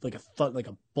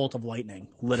a bolt of lightning,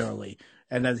 literally.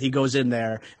 And then he goes in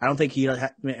there. I don't think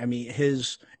I mean,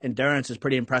 his endurance is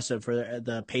pretty impressive for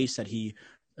the pace that he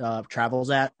travels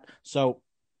at. So,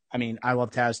 I mean, I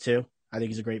love Taz too. I think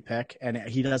he's a great pick, and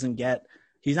he's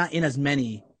not in as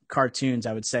many cartoons,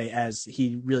 I would say, as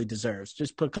he really deserves,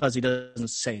 just because he doesn't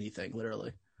say anything,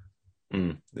 literally.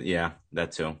 Yeah,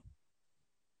 that too.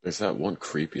 There's that one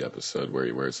creepy episode where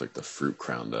he wears like the fruit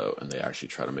crown though, and they actually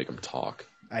try to make him talk.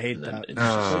 I hate that. It's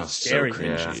just scary. So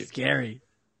cringy. Yeah. Scary.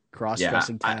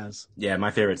 Cross-dressing Taz.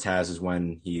 My favorite Taz is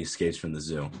when he escapes from the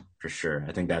zoo, for sure.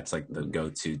 I think that's like the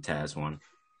go-to Taz one.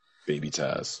 Baby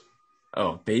Taz.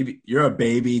 Oh, baby! You're a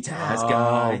baby Taz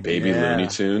guy. Baby Looney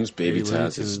Tunes. Baby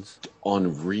Taz is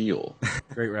unreal.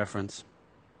 Great reference.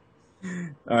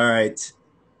 All right,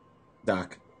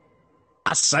 Doc.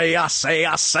 I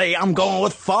say, I'm going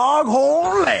with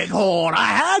Foghorn Leghorn. I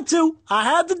had to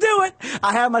do it.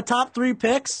 I have my top three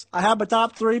picks.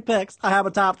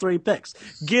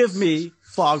 Give me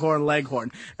Foghorn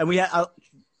Leghorn. And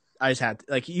I just had to,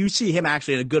 like, you see him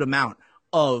actually in a good amount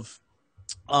of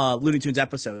Looney Tunes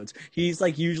episodes. He's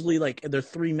like usually like they're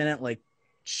 3-minute like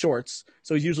shorts,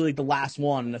 so he's usually like the last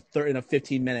one in a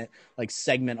 15-minute like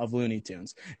segment of Looney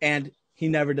Tunes, and he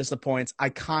never disappoints.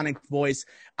 Iconic voice.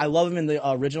 I love him in the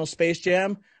original Space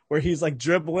Jam where he's like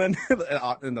dribbling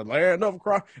in the land of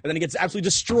crime, and then he gets absolutely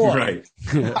destroyed.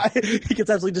 Right. He gets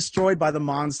absolutely destroyed by the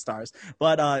Monstars.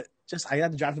 But I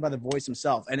had to draft him by the voice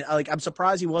himself, and I'm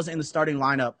surprised he wasn't in the starting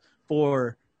lineup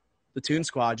for the Toon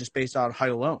Squad just based on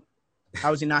height alone.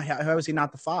 How is he not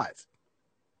the 5?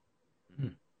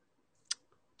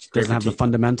 Doesn't have the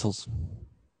fundamentals.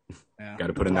 Yeah. Got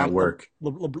to put in that work.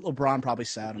 LeBron probably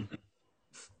sat him.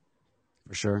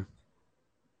 For sure.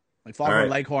 Like Foghorn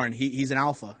Leghorn, he's an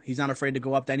alpha. He's not afraid to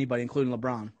go up to anybody, including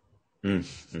LeBron.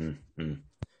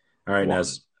 All right,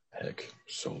 Nez. Heck,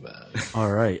 so bad.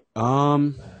 All right.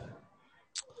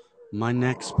 My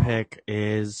next pick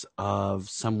is of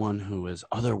someone who is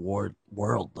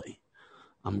otherworldly.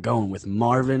 I'm going with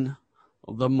Marvin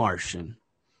the Martian,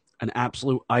 an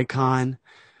absolute icon.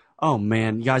 Oh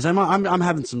man, guys, I'm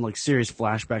having some like serious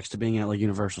flashbacks to being at like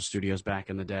Universal Studios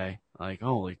back in the day. Like,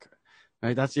 holy,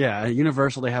 right? That's at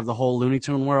Universal. They have the whole Looney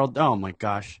Tune world. Oh my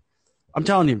gosh, I'm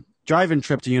telling you, driving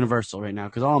trip to Universal right now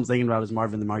because all I'm thinking about is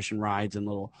Marvin the Martian rides and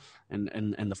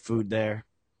and the food there.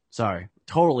 Sorry,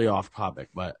 totally off topic,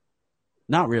 but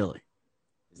not really.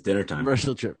 It's dinner time.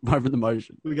 Universal trip, Marvin the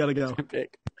Martian. We gotta go.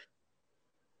 Pick.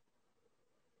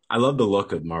 I love the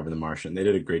look of Marvin the Martian. They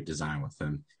did a great design with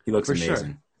him. He looks amazing.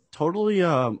 Sure. Totally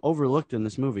overlooked in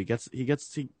this movie. He gets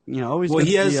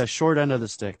the short end of the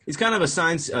stick. He's kind of a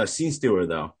scene steward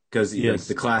though, because like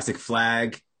the classic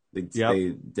flag. They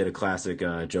did a classic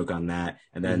joke on that,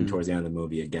 and then towards the end of the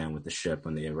movie again with the ship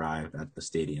when they arrive at the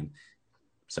stadium.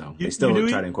 So they still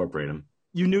try to incorporate him.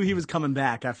 You knew he was coming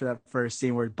back after that first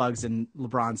scene where Bugs and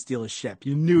LeBron steal his ship.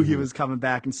 You knew he was coming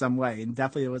back in some way, and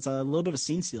definitely it was a little bit of a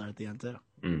scene stealer at the end too.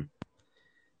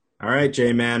 All right,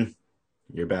 J-Man,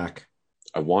 you're back.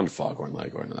 I wanted Foghorn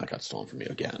Leghorn, and that got stolen from me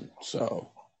again.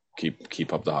 So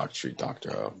keep up the hot streak,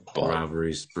 Dr. O. But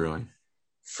rivalry's brewing.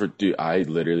 I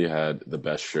literally had the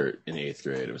best shirt in 8th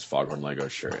grade. It was Foghorn Lego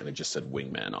shirt, and it just said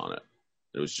Wingman on it.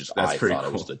 It was just I thought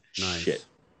it was the shit.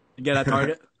 You get at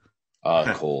Target?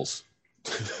 Kohl's.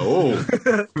 Oh,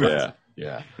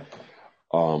 yeah.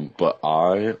 But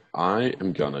I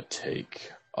am gonna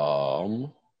take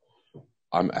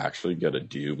I'm actually gonna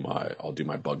do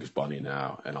my Bugs Bunny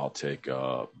now, and I'll take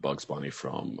Bugs Bunny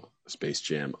from Space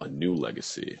Jam: A New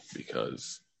Legacy,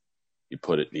 because he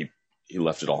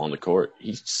left it all on the court.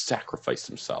 He sacrificed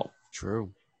himself.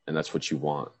 True. And that's what you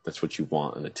want. That's what you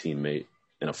want in a teammate,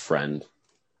 in a friend,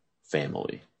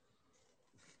 family.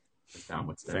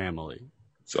 Family.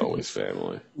 It's always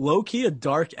family. Low key, a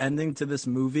dark ending to this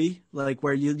movie, like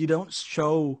where you don't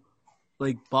show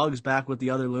like Bugs back with the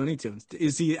other Looney Tunes.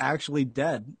 Is he actually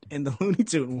dead in the Looney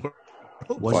Tune world?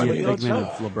 Was he a figment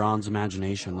of LeBron's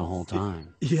imagination the whole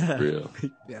time? Yeah. Real.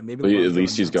 Yeah, maybe. But at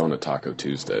least he's going to Taco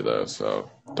Tuesday though, so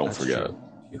don't forget.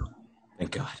 True.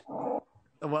 Thank God.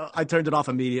 Well, I turned it off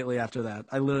immediately after that.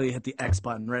 I literally hit the X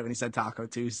button right when he said Taco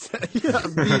Tuesday.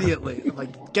 Immediately. I'm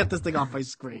like, get this thing off my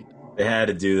screen. They had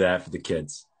to do that for the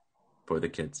kids.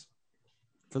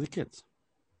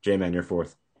 J-Man, you're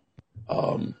fourth.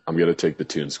 I'm going to take the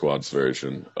Toon Squad's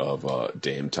version of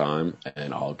Dame Time,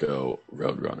 and I'll go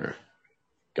Roadrunner.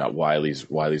 Got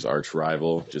Wiley's arch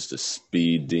rival, just a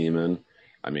speed demon.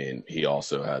 I mean, he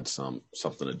also had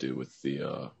something to do with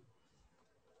the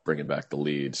bringing back the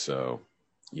lead, so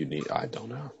I don't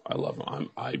know. I love them.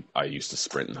 I used to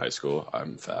sprint in high school.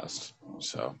 I'm fast,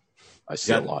 so I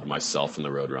see a lot of myself in the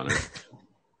Roadrunner.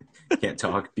 Can't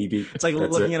talk, beep beep. It's like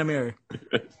looking in a mirror.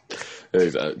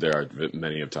 There are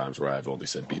many of times where I've only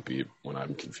said beep beep when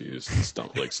I'm confused and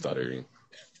stuttering.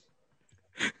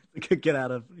 Get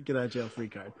out of jail free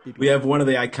card. Beep, beep. We have one of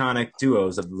the iconic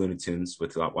duos of the Looney Tunes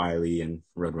with Wile and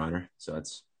Roadrunner, so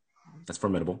that's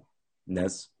formidable.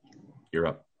 Nez, you're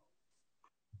up.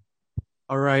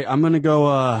 All right, I'm gonna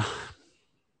go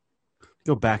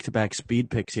back-to-back speed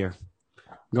picks here.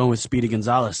 I'm going with Speedy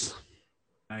Gonzalez.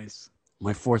 Nice.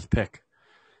 My fourth pick.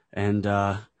 And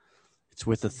it's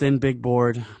with a thin big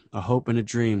board, a hope and a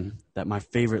dream that my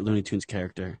favorite Looney Tunes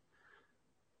character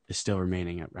is still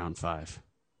remaining at round 5.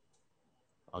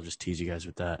 I'll just tease you guys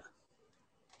with that.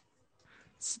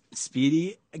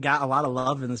 Speedy got a lot of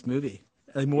love in this movie.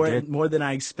 Like more than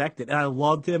I expected. And I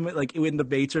loved him like in the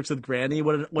Matrix with Granny.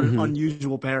 What an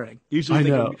unusual pairing. Usually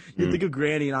you think of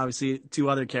Granny and obviously 2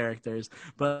 other characters,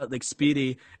 but like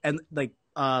Speedy and like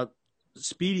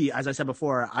Speedy, as I said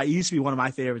before, I used to be one of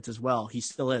my favorites as well. He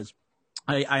still is.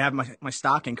 I have my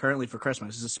stocking currently for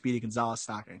Christmas. This is a Speedy Gonzalez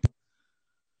stocking.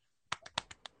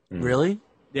 Really?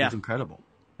 Yeah. It's incredible.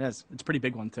 Yes, it's a pretty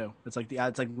big one too. It's like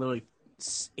literally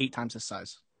 8 times his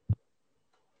size.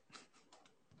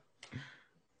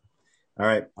 All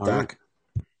right, Doc.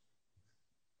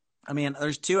 I mean,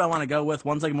 there's 2 I want to go with.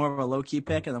 One's like more of a low key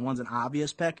pick, and then one's an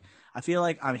obvious pick. I feel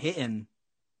like I'm hitting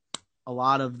a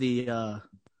lot of the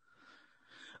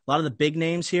big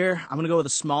names here. I'm gonna go with a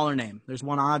smaller name. There's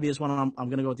one obvious one. I'm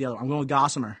gonna go with the other. I'm going with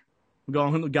Gossamer.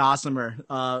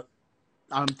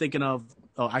 I'm thinking of.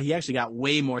 Oh, he actually got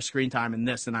way more screen time in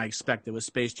this than I expected with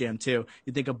Space Jam 2.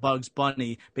 You think of Bugs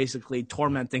Bunny basically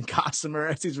tormenting Gossamer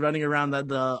as he's running around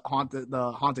the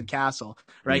haunted castle,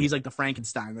 right? He's like the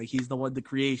Frankenstein, like he's the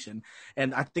creation.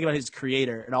 And I think about his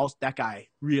creator, and also that guy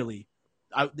really,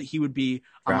 he would be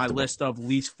on my list of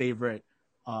least favorite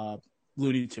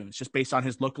Looney Tunes, just based on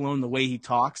his look alone, the way he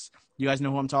talks. You guys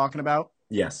know who I'm talking about?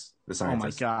 Yes, the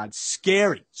scientist. Oh my God,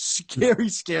 scary. So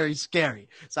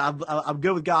I'm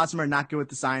good with Gossamer, not good with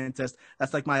the scientist.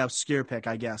 That's like my obscure pick,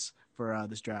 I guess, for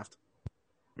this draft.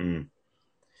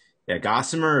 Yeah,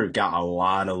 Gossamer got a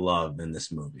lot of love in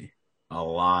this movie, a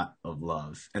lot of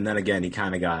love, and then again, he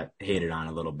kind of got hated on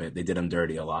a little bit. They did him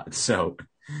dirty a lot, so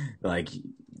like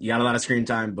you got a lot of screen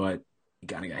time, but you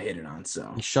kind of got hated on.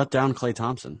 So He shut down Klay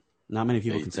Thompson. Not many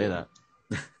people can say that.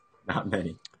 Not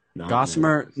many.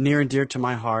 Gossamer, near and dear to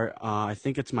my heart. I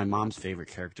think it's my mom's favorite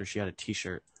character. She had a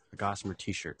Gossamer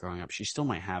T-shirt growing up. She still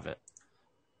might have it.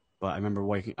 But I remember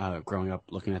growing up,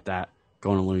 looking at that,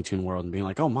 going to Looney Tune World and being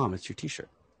like, oh, Mom, it's your T-shirt.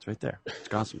 It's right there. It's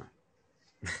Gossamer.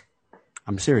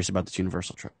 I'm serious about this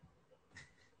Universal trip.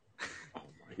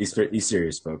 He's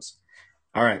serious, folks.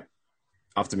 All right.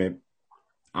 Off to me.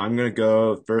 I'm going to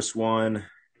go first one.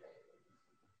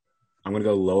 I'm going to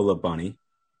go Lola Bunny,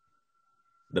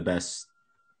 the best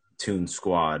Toon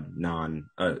Squad,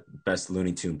 best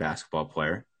Looney Tune basketball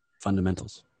player.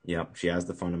 Fundamentals. Yep, she has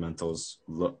the fundamentals.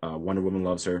 Wonder Woman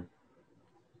loves her.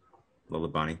 Lola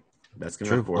Bunny. That's going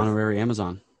to be True. Honorary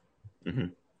Amazon. Mm-hmm.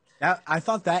 I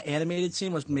thought that animated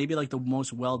scene was maybe like the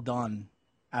most well done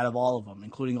out of all of them,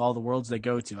 including all the worlds they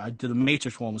go to. The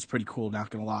Matrix one was pretty cool, not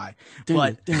going to lie.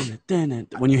 But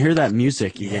when you hear that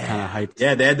music, you get kind of hyped.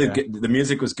 Yeah, they had the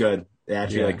music was good. They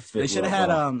actually fit. They should have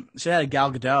had a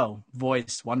Gal Gadot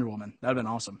voice Wonder Woman. That would have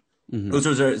been awesome. Mm-hmm. This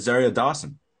was Zaria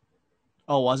Dawson.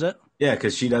 Oh, was it? Yeah,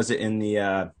 because she does it in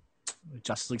the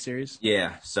Justice League series.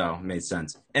 Yeah, so it made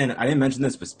sense. And I didn't mention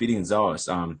this, but Speedy Gonzalez,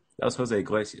 that was Jose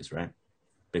Iglesias, right?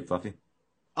 Big Fluffy.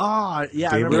 Oh,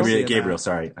 yeah. Gabriel.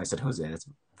 Sorry, I said Jose. That's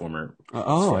former.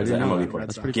 I didn't know that.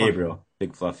 That's pretty Gabriel, funny.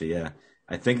 Big Fluffy. Yeah,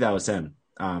 I think that was him.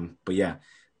 But yeah,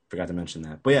 forgot to mention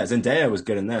that. But yeah, Zendaya was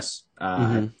good in this.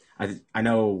 I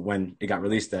know when it got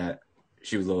released that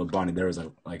she was Lola Bunny, there was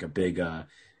a big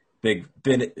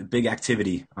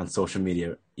activity on social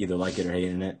media, either like it or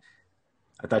hating it.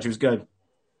 I thought she was good,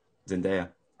 Zendaya.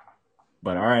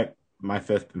 But all right, my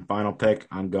fifth and final pick,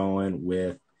 I'm going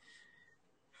with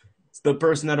the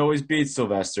person that always beats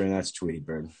Sylvester, and that's Tweety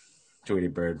Bird. Tweety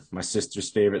Bird, my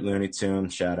sister's favorite Looney Tune.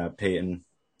 Shout out Peyton.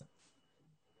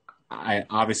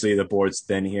 Obviously the board's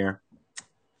thin here,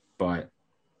 but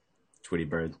Tweety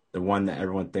Bird, the one that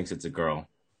everyone thinks it's a girl.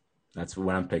 That's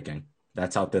what I'm picking.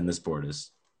 That's how thin this board is.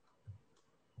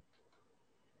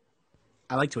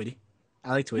 I like Tweety.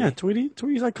 Yeah,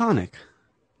 Tweety's iconic.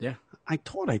 Yeah. I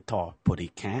thought I taught Putty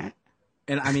Cat.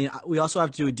 And I mean, we also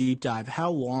have to do a deep dive.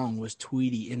 How long was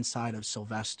Tweety inside of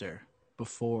Sylvester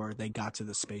before they got to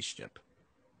the spaceship?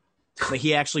 Like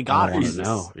he actually got her.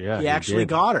 No, yeah, he actually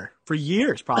got her for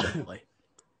years, probably.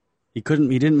 He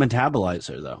didn't metabolize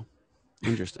her though.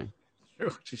 Interesting.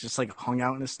 She's just like hung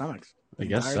out in his stomach. I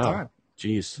guess so. Time.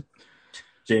 Jeez.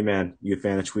 J-Man, you a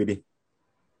fan of Tweety?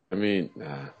 I mean,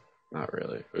 not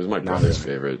really. It was my brother's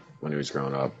favorite when he was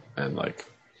growing up, and like,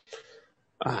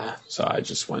 so I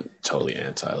just went totally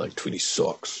anti. Like, Tweety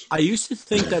sucks. I used to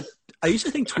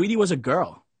think Tweety was a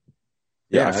girl.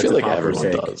 Yeah, I feel like popular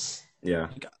everyone take. does. Yeah.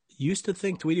 Used to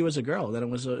think Tweety was a girl.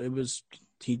 Then it's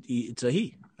a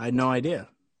he. I had no idea.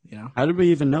 You know. How did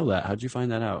we even know that? How'd you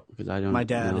find that out? Because I don't. My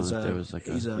dad know is if there was like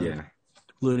he's a Yeah.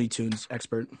 Looney Tunes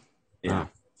expert. Yeah. Oh,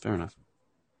 fair enough.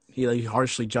 He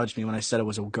harshly judged me when I said it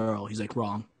was a girl. He's like,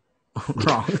 wrong.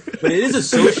 Wrong. But it is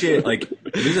associated, like,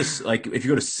 like if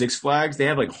you go to Six Flags, they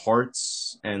have like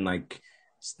hearts and like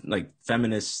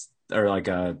feminist or like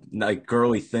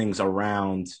girly things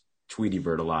around Tweety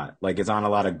Bird a lot. Like it's on a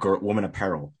lot of woman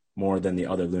apparel more than the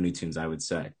other Looney Tunes, I would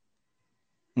say.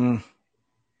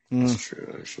 That's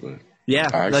true, actually. Yeah,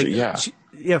 Actually,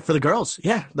 yeah, for the girls.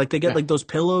 Yeah, like they get like those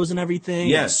pillows and everything.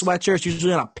 Yes. Sweatshirts,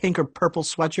 usually on a pink or purple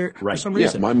sweatshirt for Right. some Yeah,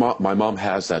 reason. my mom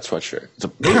has that sweatshirt. It's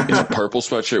a purple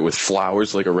sweatshirt with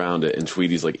flowers like around it, and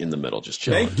Tweety's like in the middle, just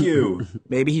chilling. Thank you.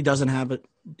 Maybe he doesn't have it.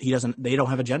 They don't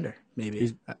have a gender.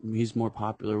 Maybe. He's more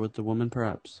popular with the women,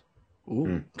 perhaps.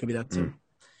 Ooh, could be that too.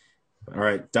 All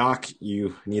right, Doc,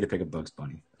 you need to pick a Bugs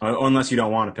Bunny. Unless you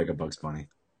don't want to pick a Bugs Bunny.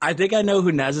 I think I know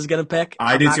who Nez is going to pick.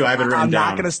 I do too. I have it written I'm down.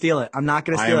 not going to steal it. I'm not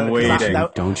going to I steal am it. waiting.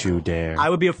 Don't you dare. I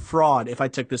would be a fraud if I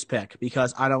took this pick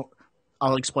because I don't.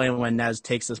 I'll explain when Nez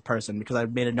takes this person because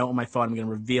I've made a note on my phone. I'm going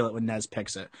to reveal it when Nez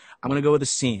picks it. I'm going to go with a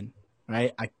scene,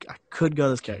 right? I could go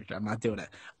this character. I'm not doing it.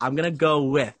 I'm going to go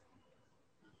with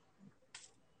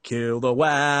Kill the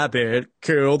Wabbit,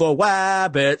 Kill the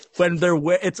Wabbit. When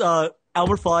it's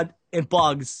Elmer Fudd and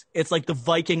Bugs. It's like the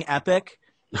Viking epic,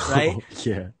 right? Oh,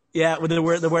 yeah. Yeah, when they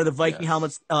wear the Viking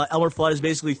helmets. Elmer Fudd is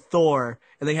basically Thor,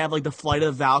 and they have like the Flight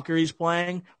of the Valkyries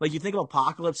playing. Like you think of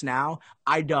Apocalypse Now,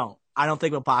 I don't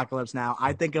think of Apocalypse Now.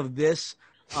 I think of this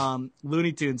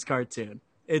Looney Tunes cartoon.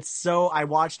 I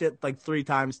watched it like 3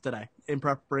 times today in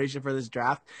preparation for this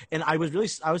draft, and I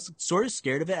was sort of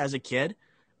scared of it as a kid,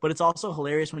 but it's also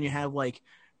hilarious when you have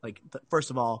first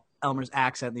of all Elmer's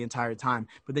accent the entire time,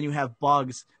 but then you have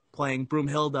Bugs playing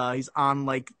Broomhilda. He's on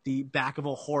like the back of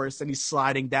a horse and he's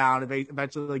sliding down and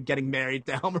eventually like getting married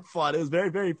to Elmer Fudd. It was very,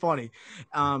 very funny.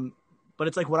 But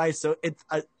it's like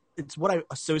it's what I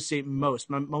associate most,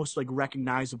 my most like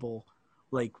recognizable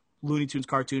like Looney Tunes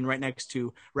cartoon right next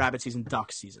to Rabbit Season,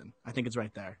 Duck Season. I think it's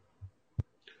right there.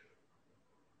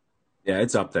 Yeah,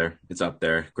 it's up there. It's up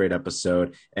there. Great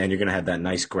episode. And you're going to have that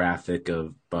nice graphic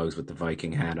of Bugs with the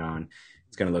Viking hat on.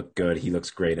 It's going to look good. He looks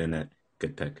great in it.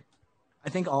 Good pick. I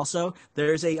think also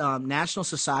there's a national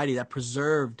society that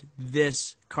preserved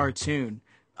this cartoon.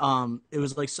 It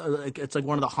was it's like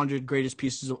one of the 100 greatest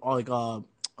pieces of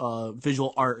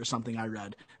visual art or something I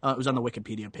read. It was on the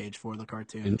Wikipedia page for the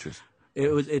cartoon. Interesting.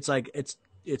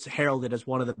 It's heralded as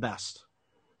one of the best.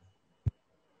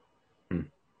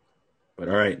 But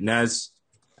all right, Nez,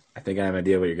 I think I have an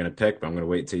idea what you're going to pick, but I'm going to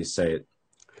wait until you say it.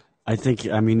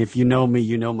 If you know me,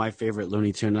 you know my favorite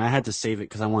Looney Tune. And I had to save it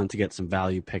because I wanted to get some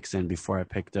value picks in before I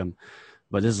picked him.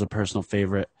 But this is a personal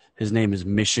favorite. His name is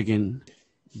Michigan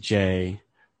J.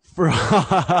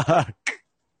 Frog.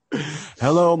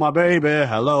 Hello, my baby.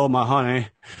 Hello, my honey.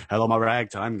 Hello, my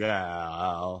ragtime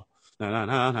gal. Na, na,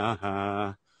 na, na,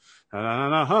 na. Na, na,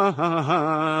 na,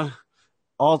 na, na.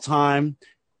 All time.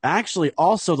 Actually,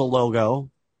 also the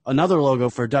logo, another logo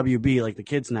for WB, like the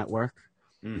Kids Network.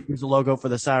 Here's the logo for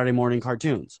the Saturday morning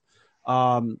cartoons.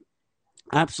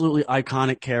 Absolutely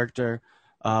iconic character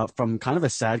from kind of a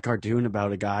sad cartoon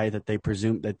about a guy that they're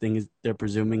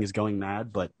presuming is going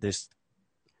mad, but this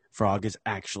frog is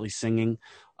actually singing.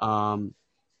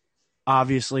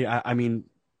 Obviously, I mean,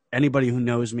 anybody who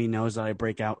knows me knows that I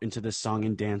break out into this song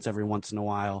and dance every once in a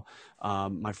while.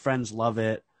 My friends love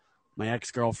it. My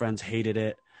ex-girlfriends hated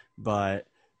it, but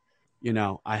you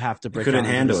know, I have to break out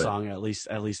into the song at least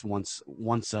once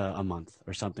a month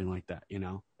or something like that. You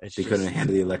know, They couldn't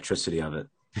handle the electricity of it.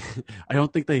 I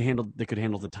don't think they could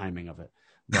handle the timing of it.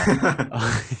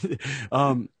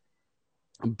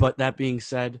 But that being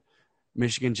said,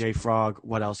 Michigan J Frog.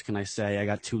 What else can I say? I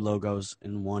got 2 logos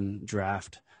in one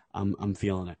draft. I'm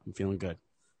feeling it. I'm feeling good.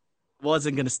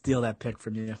 Wasn't gonna steal that pick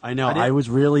from you. I know. I was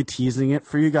really teasing it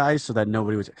for you guys so that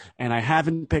nobody was. And I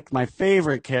haven't picked my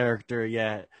favorite character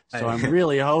yet, so I'm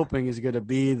really hoping he's gonna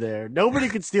be there. Nobody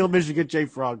could steal Michigan J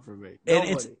Frog from me.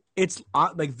 Nobody. And it's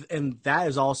like, and that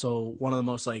is also one of the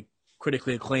most like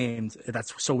critically acclaimed.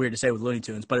 That's so weird to say with Looney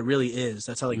Tunes, but it really is.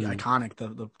 That's how iconic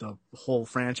the whole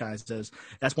franchise is.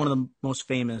 That's one of the most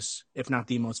famous, if not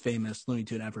the most famous, Looney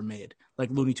Tune ever made.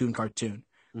 Like Looney Tune cartoon,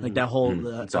 like that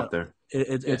whole. It's up there.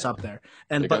 It's up there.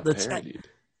 And They but got the parodied.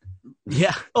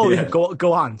 yeah. Oh yeah.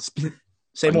 Go on.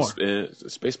 Say more.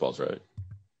 Spaceballs, right?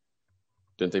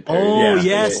 Didn't they parody? Oh Yeah.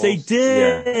 yes, they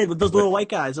did Yeah. with those little white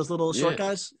guys, those little short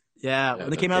guys. Yeah, when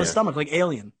they came out of the stomach like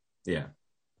Alien. Yeah,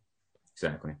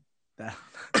 exactly. That-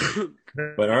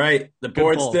 But all right, the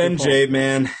board's pull, thin, good pull. Jade,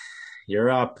 man. You're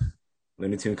up.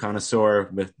 Looney Tune connoisseur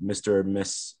with Mr. or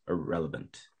Miss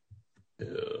Irrelevant.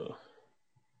 Yeah.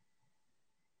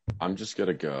 I'm just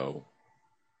gonna go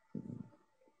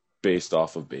based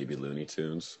off of Baby Looney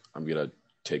Tunes. I'm gonna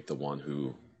take the one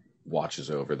who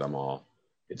watches over them all.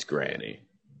 It's Granny.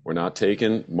 We're not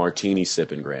taking martini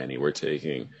sipping Granny. We're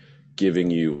taking giving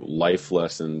you life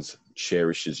lessons,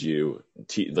 cherishes you.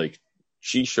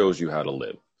 She shows you how to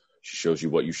live. She shows you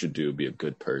what you should do. Be a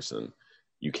good person.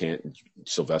 You can't.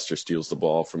 Sylvester steals the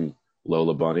ball from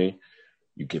Lola Bunny.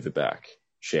 You give it back.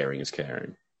 Sharing is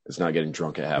caring. It's not getting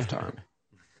drunk at halftime.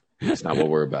 It's not what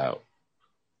we're about.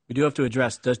 We do have to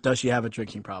address, does she have a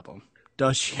drinking problem?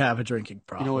 Does she have a drinking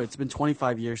problem? You know, it's been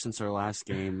 25 years since her last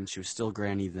game. She was still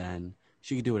Granny then.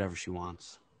 She can do whatever she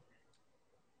wants.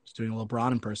 She's doing a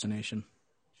LeBron impersonation.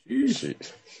 She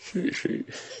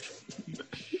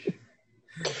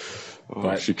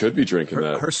she could be drinking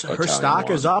that. Her Italian stock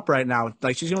wine. is up right now.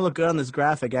 Like, she's going to look good on this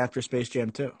graphic after Space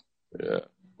Jam 2. Yeah,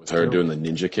 with her doing the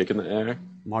ninja kick in the air.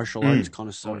 Martial arts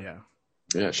connoisseur. Oh, yeah.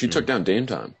 Yeah, she took down Dame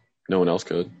Time. No one else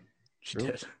could. She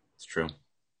did. It's true.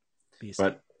 Beast.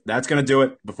 But that's going to do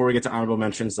it. Before we get to honorable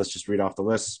mentions, let's just read off the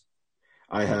list.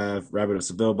 I have Rabbit of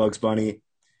Seville, Bugs Bunny,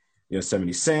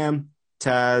 Yosemite Sam,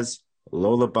 Taz,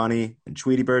 Lola Bunny, and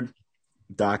Tweety Bird.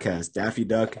 Doc has Daffy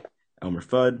Duck, Elmer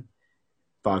Fudd,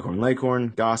 Foghorn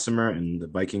Leghorn, Gossamer, and the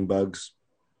Viking Bugs.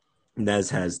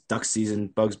 Nez has Duck Season,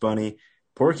 Bugs Bunny,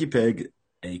 Porky Pig,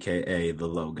 a.k.a. the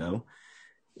logo,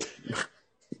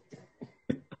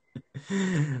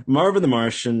 Marvin the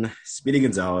Martian, Speedy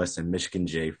Gonzalez, and Michigan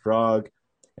J. Frog.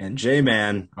 And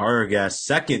J-Man, our guest,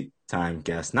 second-time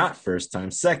guest, not first-time,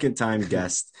 second-time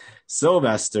guest,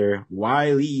 Sylvester,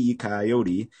 Wile E.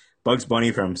 Coyote, Bugs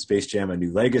Bunny from Space Jam: A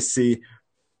New Legacy,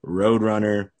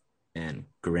 Roadrunner, and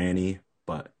Granny,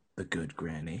 but the good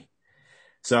Granny.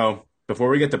 So before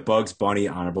we get to Bugs Bunny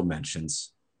honorable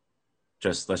mentions,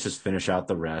 let's just finish out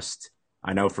the rest.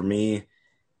 I know for me,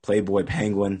 Playboy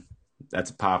Penguin,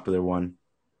 that's a popular one.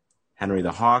 Henry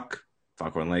the Hawk,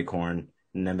 Foghorn Leghorn,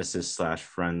 nemesis /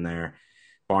 friend there.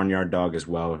 Barnyard Dog as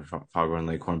well, Foghorn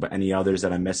Leghorn. But any others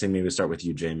that I'm missing? Maybe we'll start with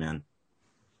you, J-Man.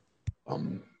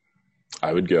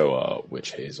 I would go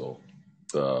Witch Hazel.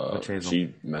 Witch Hazel.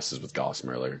 She messes with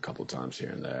Gossamer like a couple times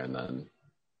here and there, and then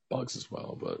Bugs as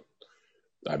well. But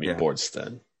I mean, board's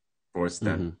thin. Board's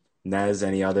thin. Nez,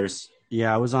 any others?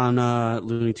 Yeah, I was on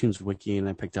Looney Tunes Wiki, and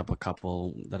I picked up a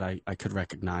couple that I could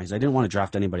recognize. I didn't want to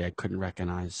draft anybody I couldn't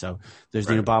recognize. So there's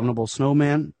the Abominable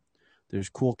Snowman, there's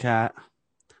Cool Cat,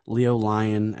 Leo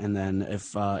Lion, and then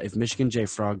if Michigan J.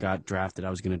 Frog got drafted, I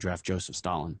was going to draft Joseph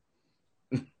Stalin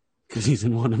because he's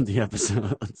in one of the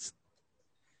episodes.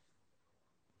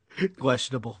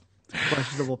 Questionable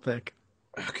pick.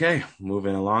 Okay,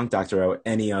 moving along. Dr. O,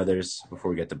 any others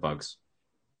before we get to Bugs?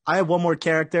 I have one more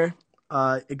character.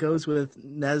 It goes with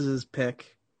Nez's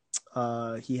pick.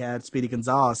 He had Speedy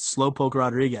Gonzalez, Slowpoke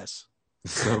Rodriguez.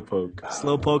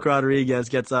 Slowpoke Rodriguez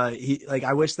gets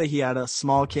I wish that he had a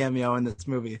small cameo in this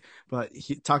movie, but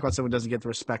talk about someone who doesn't get the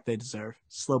respect they deserve.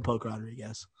 Slowpoke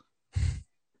Rodriguez.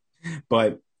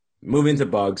 But moving to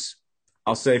Bugs,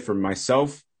 I'll say for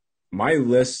myself, my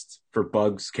list for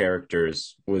Bugs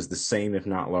characters was the same, if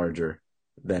not larger,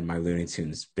 than my Looney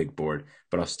Tunes big board.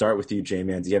 But I'll start with you,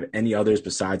 J-Man. Do you have any others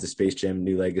besides the Space Jam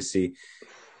New Legacy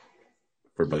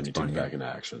for Bugs Looney Bunny? Tunes back in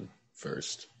action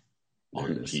first.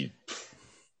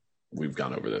 We've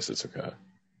gone over this. It's okay.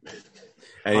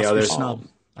 Any Oscar others? snub.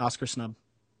 Oscar snub.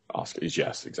 Oscar,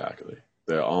 yes, exactly.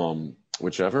 The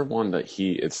whichever one that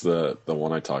it's the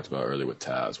one I talked about earlier with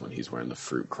Taz when he's wearing the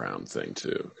fruit crown thing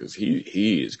too, because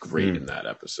he is great in that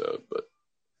episode, but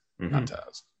not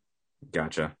Taz.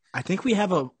 Gotcha. I think we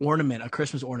have a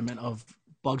Christmas ornament of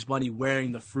Bugs Bunny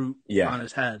wearing the fruit on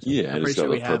his head. Yeah, and it's got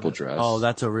the purple dress. Oh,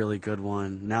 that's a really good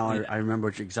one. Now I remember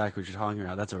exactly what you're talking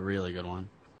about. That's a really good one.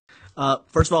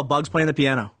 First of all, Bugs playing the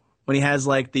piano when he has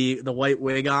like the white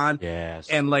wig on. Yes.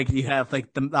 And like you have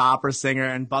like the opera singer,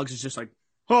 and Bugs is just like,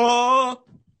 oh,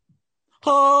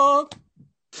 oh,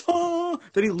 oh.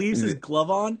 Then he leaves his glove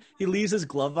on. He leaves his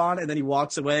glove on, and then he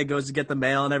walks away, goes to get the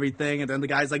mail and everything. And then the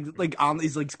guy's like on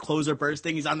these like clothes are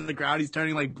bursting. He's on the ground. He's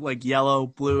turning like yellow,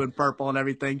 blue, and purple and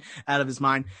everything out of his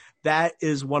mind. That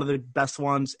is one of the best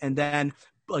ones. And then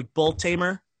like Bull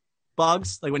Tamer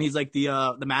Bugs, like when he's like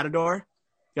the Matador.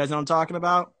 You guys know what I'm talking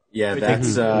about? Yeah,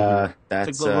 that's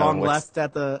Took the wrong left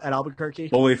at Albuquerque.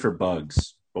 Bully for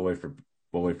Bugs. Bully for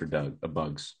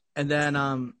Bugs. And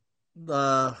then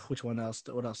which one else?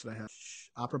 What else did I have?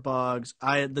 Opera Bugs.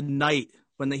 The knight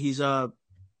when he's was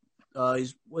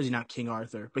he not King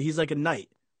Arthur, but he's like a knight.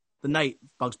 The knight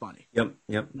Bugs Bunny. Yep.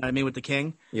 You know what I mean, with the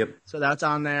king. Yep. So that's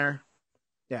on there.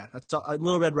 Yeah, that's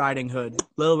Little Red Riding Hood,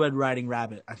 Little Red Riding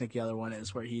Rabbit. I think the other one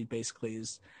is where he basically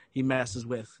he messes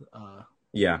with.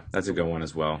 Yeah, that's a good one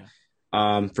as well.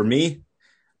 Yeah. For me,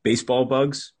 Baseball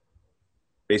Bugs.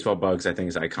 Baseball Bugs, I think,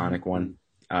 is an iconic one.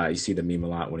 You see the meme a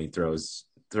lot when he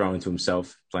throwing to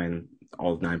himself, playing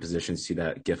all 9 positions. See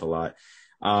that gif a lot.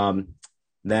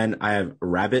 Then I have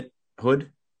Rabbit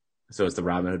Hood. So it's the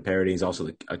Robin Hood parody. He's also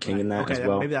a king in that as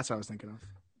well. Maybe that's what I was thinking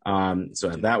of. So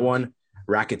I have that one.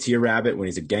 Racketeer Rabbit when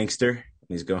he's a gangster. And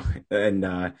he's going and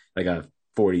like a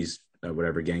 40s or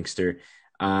whatever gangster.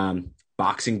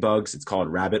 Boxing Bugs. It's called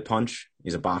Rabbit Punch.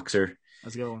 He's a boxer.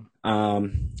 That's a good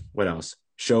one. What else?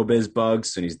 Showbiz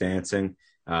Bugs and he's dancing.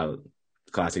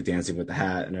 Classic dancing with the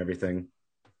hat and everything.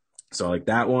 So I like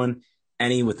that one.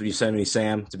 Any with Yosemite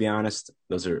Sam, to be honest.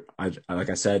 Those are, like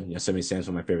I said, Yosemite Sam's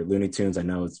one of my favorite Looney Tunes. I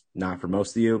know it's not for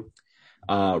most of you.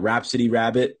 Rhapsody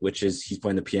Rabbit, which is he's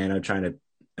playing the piano, trying to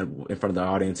in front of the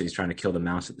audience, and he's trying to kill the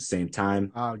mouse at the same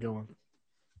time. Oh, good one.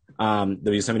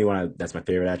 The Yosemite one, that's my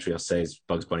favorite, actually, I'll say, is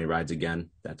Bugs Bunny Rides Again.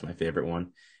 That's my favorite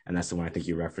one. And that's the one I think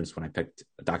you referenced when I picked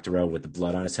Dr. O with the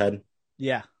blood on his head.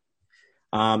 Yeah.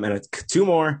 And 2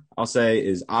 more, I'll say,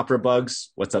 is Opera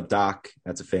Bugs, What's Up, Doc?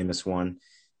 That's a famous one.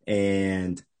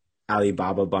 And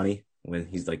Alibaba Bunny, when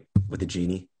he's like with the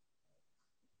genie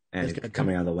and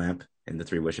coming out of the lamp and the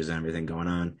 3 wishes and everything going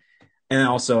on. And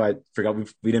also, I forgot,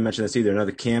 we didn't mention this either,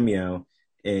 another cameo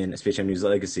in Space Jam New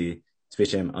Legacy,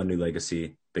 Space Jam A New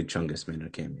Legacy, Big Chungus made a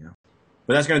cameo.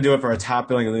 But that's going to do it for our top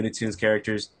billing of Looney Tunes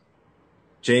characters.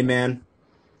 J-Man,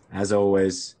 as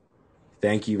always,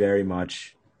 thank you very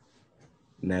much.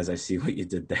 Nez, I see what you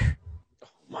did there. Oh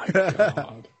my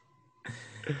God.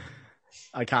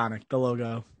 Iconic, the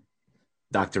logo.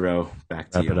 Dr. O, back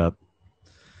to you. Wrap it up.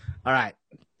 All right.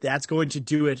 That's going to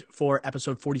do it for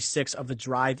episode 46 of the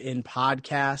Drive-In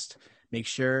Podcast. Make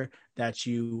sure that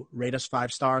you rate us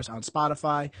 5 stars on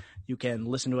Spotify. You can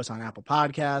listen to us on Apple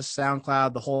Podcasts,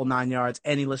 SoundCloud, the whole 9 yards,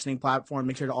 any listening platform.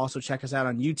 Make sure to also check us out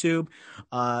on YouTube.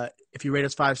 If you rate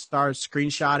us 5 stars,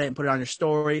 screenshot it and put it on your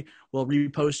story. We'll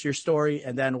repost your story,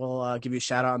 and then we'll give you a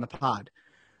shout out on the pod.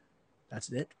 That's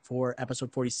it for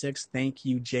episode 46. Thank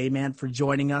you, J-Man, for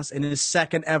joining us in his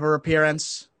second ever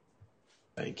appearance.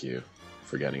 Thank you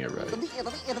for getting it right.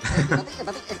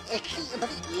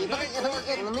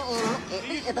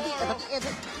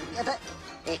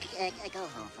 Go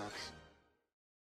home, folks.